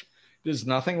life. There's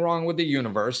nothing wrong with the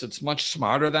universe. It's much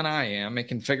smarter than I am. It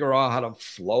can figure out how to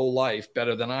flow life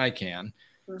better than I can.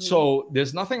 So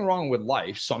there's nothing wrong with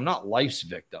life. So I'm not life's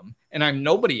victim, and I'm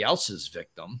nobody else's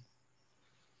victim.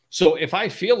 So if I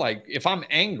feel like, if I'm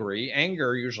angry,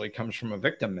 anger usually comes from a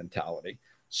victim mentality.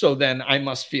 So then I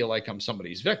must feel like I'm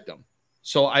somebody's victim.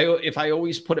 So if I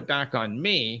always put it back on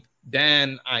me,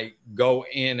 then I go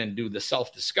in and do the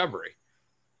self-discovery.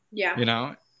 Yeah. You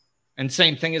know, and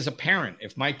same thing as a parent.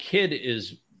 If my kid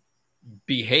is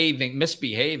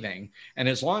misbehaving, and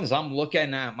as long as I'm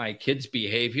looking at my kid's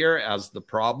behavior as the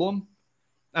problem,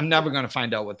 I'm never going to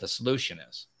find out what the solution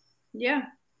is. Yeah.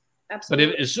 Absolutely.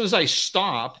 But as soon as I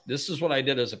stop, this is what I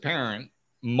did as a parent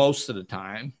most of the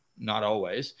time, not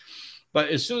always. But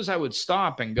as soon as I would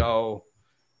stop and go,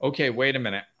 okay, wait a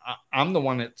minute. I'm the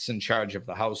one that's in charge of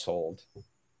the household,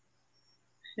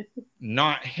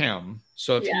 not him.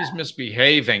 So if he's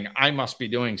misbehaving, I must be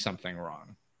doing something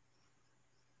wrong.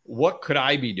 What could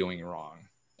I be doing wrong?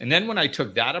 And then when I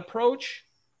took that approach,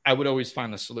 I would always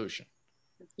find a solution.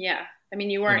 Yeah. I mean,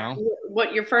 you weren't,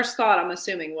 what your first thought, I'm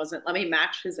assuming, wasn't, let me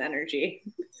match his energy.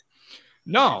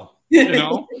 No, you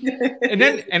know, and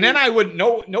then I would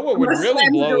know what would really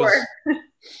blow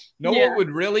what would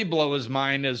really blow his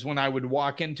mind is when I would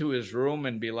walk into his room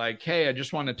and be like, hey, I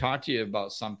just want to talk to you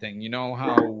about something. You know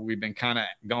how we've been kind of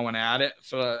going at it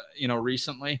for, you know,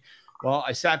 recently. Well,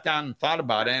 I sat down and thought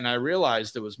about it and I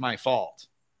realized it was my fault.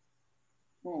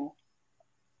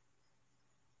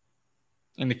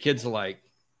 And the kids are like,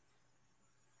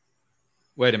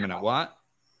 wait a minute, what?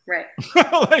 Right.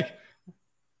 like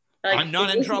I'm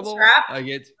not in trouble. Like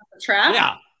it's a trap.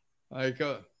 Yeah. Like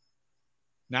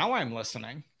now I'm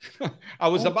listening. I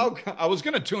was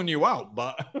going to tune you out,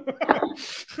 but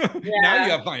now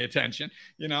you have my attention.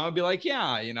 You know, I'd be like,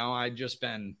 yeah, you know, I've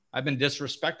been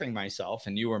disrespecting myself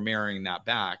and you were mirroring that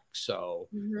back. So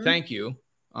thank you.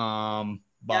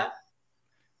 But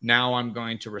now I'm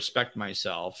going to respect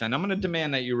myself and I'm going to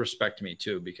demand that you respect me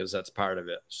too, because that's part of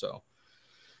it. So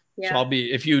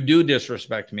if you do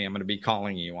disrespect me, I'm going to be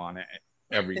calling you on it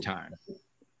every time.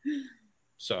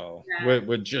 So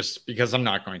we're just, because I'm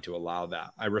not going to allow that.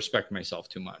 I respect myself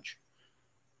too much.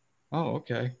 Oh,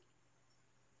 okay.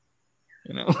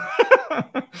 You know,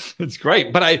 it's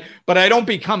great, but I don't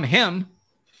become him.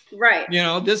 Right. You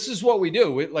know, this is what we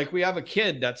do. We have a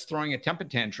kid that's throwing a temper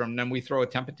tantrum, then we throw a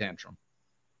temper tantrum.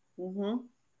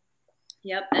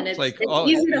 Yep. And it's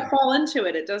easy to fall into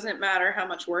it. It doesn't matter how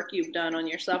much work you've done on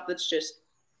yourself. It's just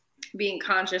being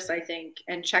conscious, I think,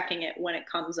 and checking it when it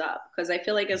comes up. Because I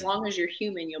feel like as long as you're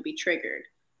human, you'll be triggered.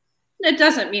 It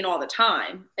doesn't mean all the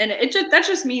time. And that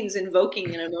just means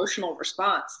invoking an emotional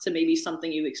response to maybe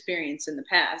something you've experienced in the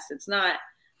past. It's not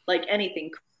like anything.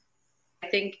 I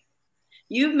think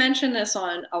you've mentioned this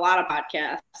on a lot of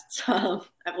podcasts.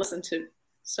 I've listened to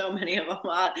so many of them.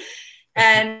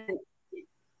 And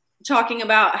talking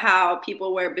about how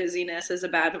people wear busyness as a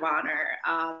badge of honor.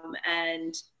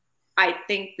 And I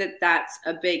think that that's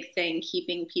a big thing,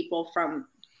 keeping people from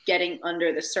getting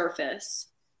under the surface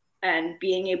and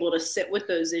being able to sit with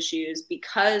those issues,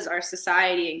 because our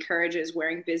society encourages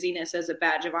wearing busyness as a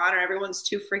badge of honor. Everyone's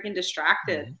too freaking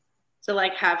distracted to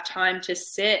like have time to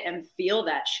sit and feel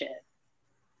that shit.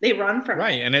 They run from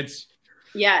it. And it's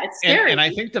scary. And I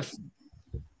think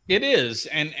it is.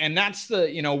 And that's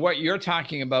the, you know, what you're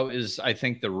talking about is, I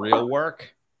think, the real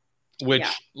work, which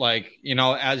like, you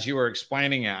know, as you were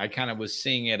explaining it, I kind of was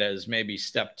seeing it as maybe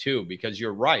step 2, because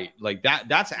you're right. Like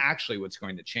that's actually what's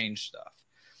going to change stuff,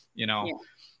 you know,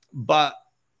 but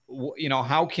you know,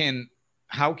 how can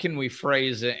we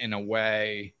phrase it in a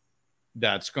way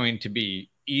that's going to be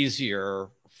easier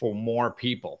for more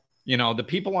people? You know, the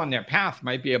people on their path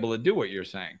might be able to do what you're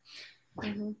saying.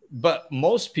 But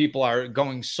most people are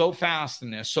going so fast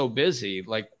and they're so busy.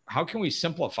 Like, how can we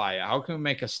simplify it? How can we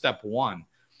make a step 1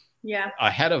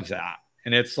 ahead of that?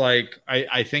 And it's like,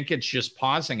 I think it's just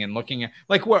pausing and looking at,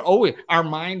 like, our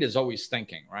mind is always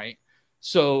thinking, right?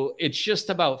 So it's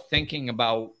just about thinking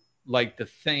about like the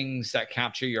things that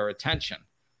capture your attention.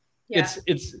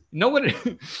 It's no one.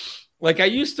 Like, I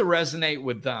used to resonate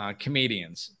with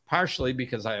comedians, partially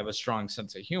because I have a strong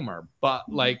sense of humor. But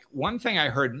like, one thing I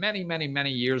heard many, many, many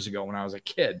years ago when I was a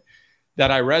kid that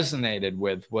I resonated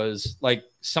with was like,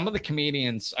 some of the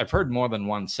comedians, I've heard more than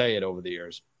one say it over the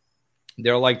years.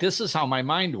 They're like, this is how my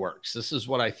mind works. This is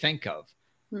what I think of.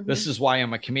 This is why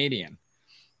I'm a comedian.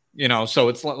 You know, so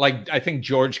it's like, I think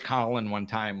George Carlin one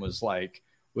time was like,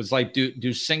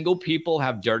 do single people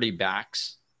have dirty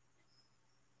backs?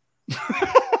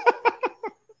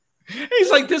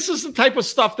 He's like, this is the type of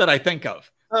stuff that I think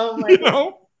of. Oh my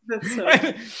God. That's so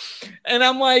and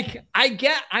I'm like,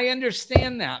 I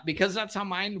understand that, because that's how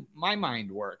my mind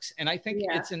works. And I think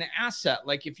it's an asset.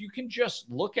 Like, if you can just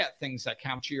look at things that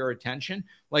capture your attention,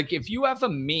 like if you have a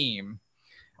meme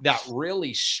that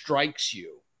really strikes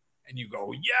you and you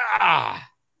go, yeah,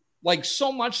 like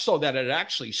so much so that it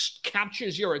actually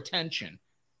captures your attention,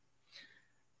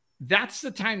 that's the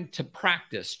time to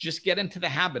practice. Just get into the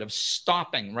habit of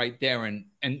stopping right there and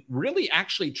really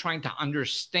actually trying to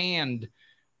understand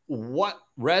what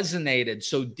resonated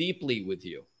so deeply with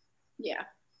you. Yeah.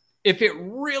 If it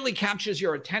really captures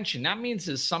your attention, that means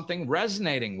there's something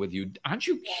resonating with you. Aren't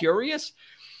you curious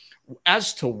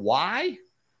as to why?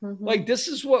 Like, this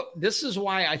is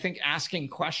why I think asking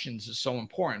questions is so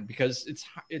important, because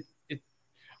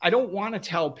I don't want to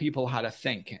tell people how to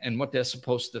think and what they're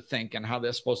supposed to think and how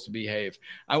they're supposed to behave.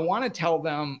 I want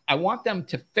them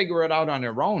to figure it out on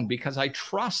their own, because I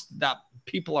trust that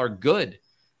people are good.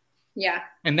 Yeah.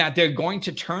 And that they're going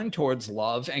to turn towards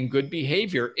love and good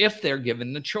behavior if they're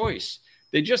given the choice.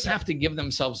 They just have to give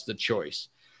themselves the choice.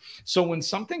 So when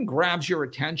something grabs your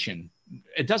attention,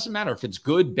 it doesn't matter if it's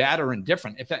good, bad, or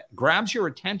indifferent. If it grabs your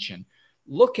attention,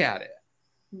 look at it.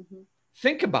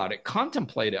 Think about it,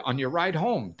 contemplate it on your ride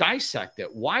home, dissect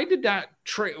it. Why did that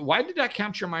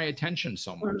capture my attention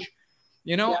so much?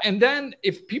 You know, and then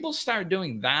if people start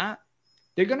doing that,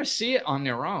 they're going to see it on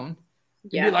their own.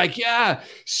 Yeah. Be like, yeah,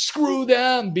 screw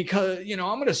them, because, you know,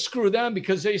 I'm going to screw them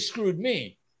because they screwed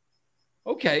me.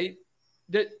 Okay.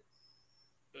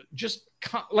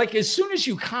 Like, as soon as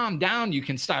you calm down, you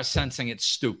can start sensing it's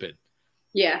stupid.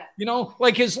 Yeah. You know,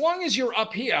 like, as long as you're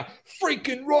up here,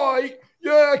 freaking right.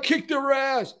 Yeah, kick their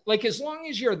ass. Like, as long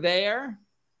as you're there,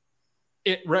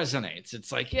 it resonates.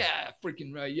 It's like, yeah,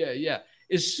 freaking right. Yeah, yeah.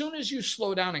 As soon as you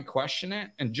slow down and question it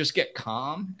and just get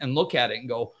calm and look at it and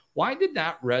go, why did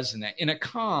that resonate? In a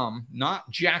calm, not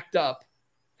jacked up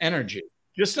energy,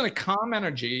 just in a calm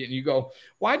energy. And you go,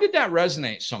 why did that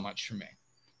resonate so much for me?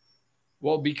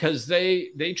 Well, because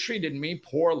they treated me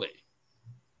poorly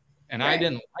and I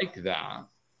didn't like that.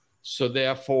 So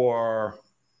therefore,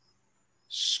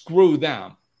 screw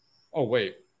them. Oh,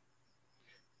 wait.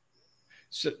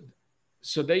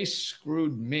 So they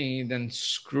screwed me, then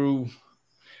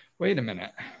wait a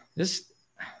minute.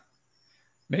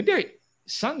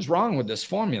 Something's wrong with this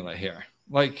formula here.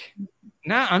 Like,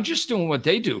 now I'm just doing what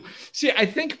they do. See, I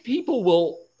think people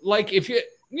will, like, if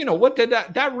you know, what did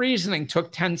that reasoning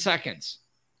took 10 seconds.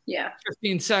 Yeah.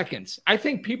 15 seconds. I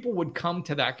think people would come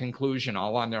to that conclusion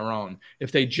all on their own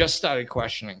if they just started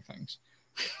questioning things.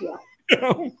 Yeah. You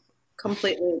know?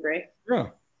 Completely agree. Yeah.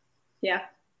 Yeah.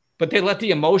 But they let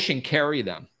the emotion carry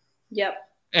them. Yep.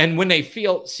 And when they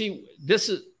feel, this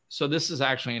is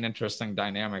actually an interesting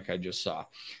dynamic I just saw.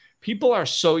 People are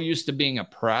so used to being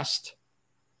oppressed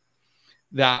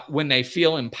that when they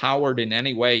feel empowered in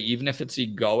any way, even if it's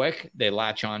egoic, they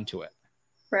latch onto it.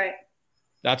 Right.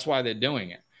 That's why they're doing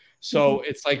it. So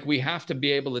it's like we have to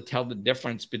be able to tell the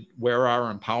difference where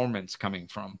our empowerment's coming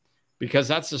from, because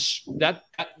that's one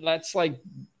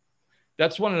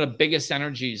of the biggest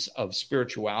energies of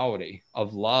spirituality,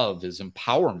 of love, is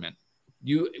empowerment.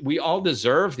 We all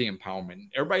deserve the empowerment.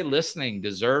 Everybody listening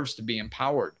deserves to be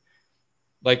empowered.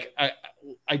 Like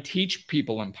I teach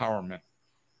people empowerment.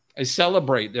 I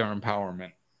celebrate their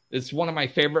empowerment. It's one of my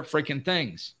favorite freaking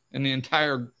things in the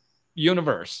entire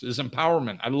universe is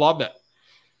empowerment. I love it.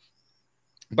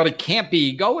 But it can't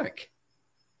be egoic.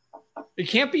 It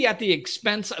can't be at the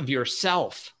expense of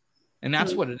yourself. And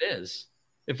that's what it is.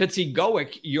 If it's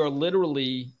egoic,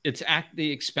 it's at the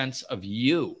expense of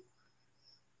you,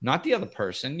 not the other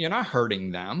person. You're not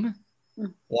hurting them,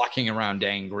 walking around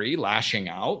angry, lashing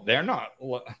out. You're not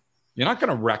going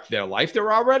to wreck their life.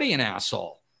 They're already an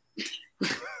asshole.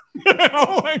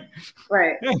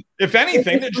 Right. If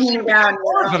anything, they're just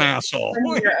more of an asshole.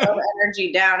 Your own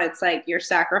energy down, it's like you're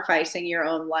sacrificing your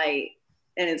own light,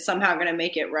 and it's somehow going to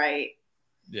make it right.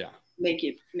 Yeah. Make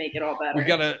it all better. We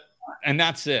got to, and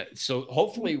that's it. So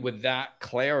hopefully with that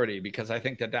clarity, because I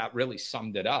think that really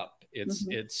summed it up.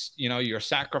 It's, you're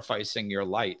sacrificing your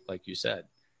light, like you said.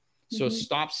 So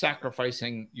stop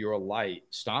sacrificing your light.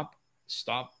 Stop,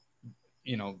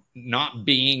 not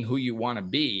being who you want to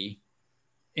be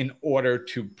in order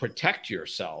to protect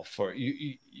yourself, or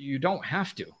you don't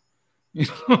have to.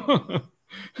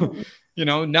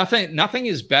 Nothing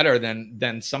is better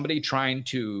than somebody trying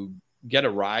to get a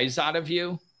rise out of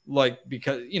you. Like,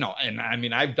 because, and I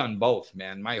mean, I've done both,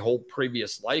 man. My whole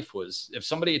previous life was, if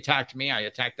somebody attacked me, I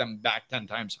attacked them back 10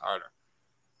 times harder.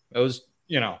 It was,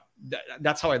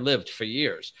 that's how I lived for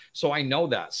years. So I know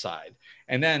that side.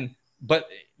 But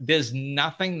there's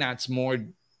nothing that's more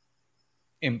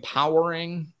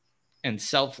empowering and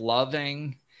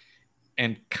self-loving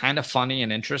and kind of funny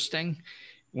and interesting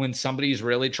when somebody's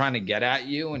really trying to get at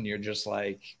you and you're just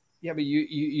like, yeah, but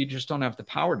you just don't have the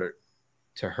power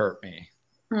to hurt me.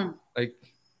 Like,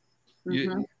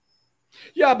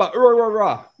 yeah, but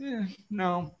yeah,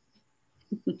 no.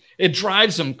 It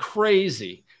drives them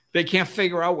crazy. They can't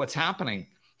figure out what's happening.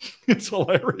 It's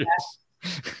hilarious.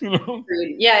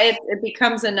 Yeah, it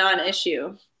becomes a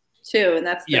non-issue too, and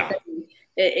that's the thing.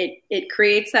 It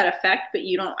creates that effect, but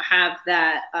you don't have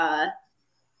that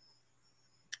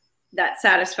that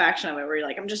satisfaction of it where you're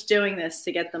like, I'm just doing this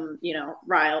to get them,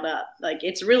 riled up. Like,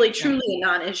 it's really truly a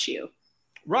non-issue.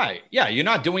 Right. Yeah. You're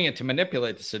not doing it to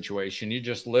manipulate the situation. You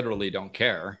just literally don't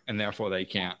care. And therefore they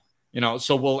can't,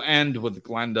 so we'll end with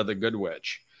Glenda the Good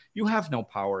Witch. You have no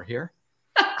power here.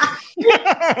 Oh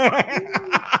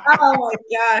my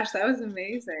gosh. That was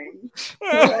amazing.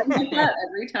 I do that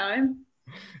every time.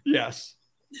 Yes.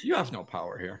 You have no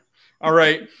power here. All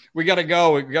right. We got to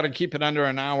go. We got to keep it under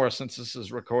an hour since this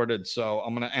is recorded. So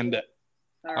I'm going to end it.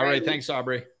 All right. Thanks,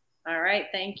 Aubrey. All right.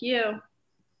 Thank you.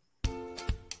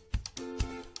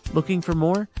 Looking for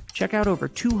more? Check out over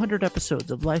 200 episodes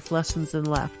of Life Lessons and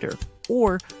Laughter,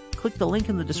 or click the link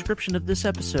in the description of this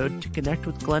episode to connect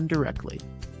with Glenn directly.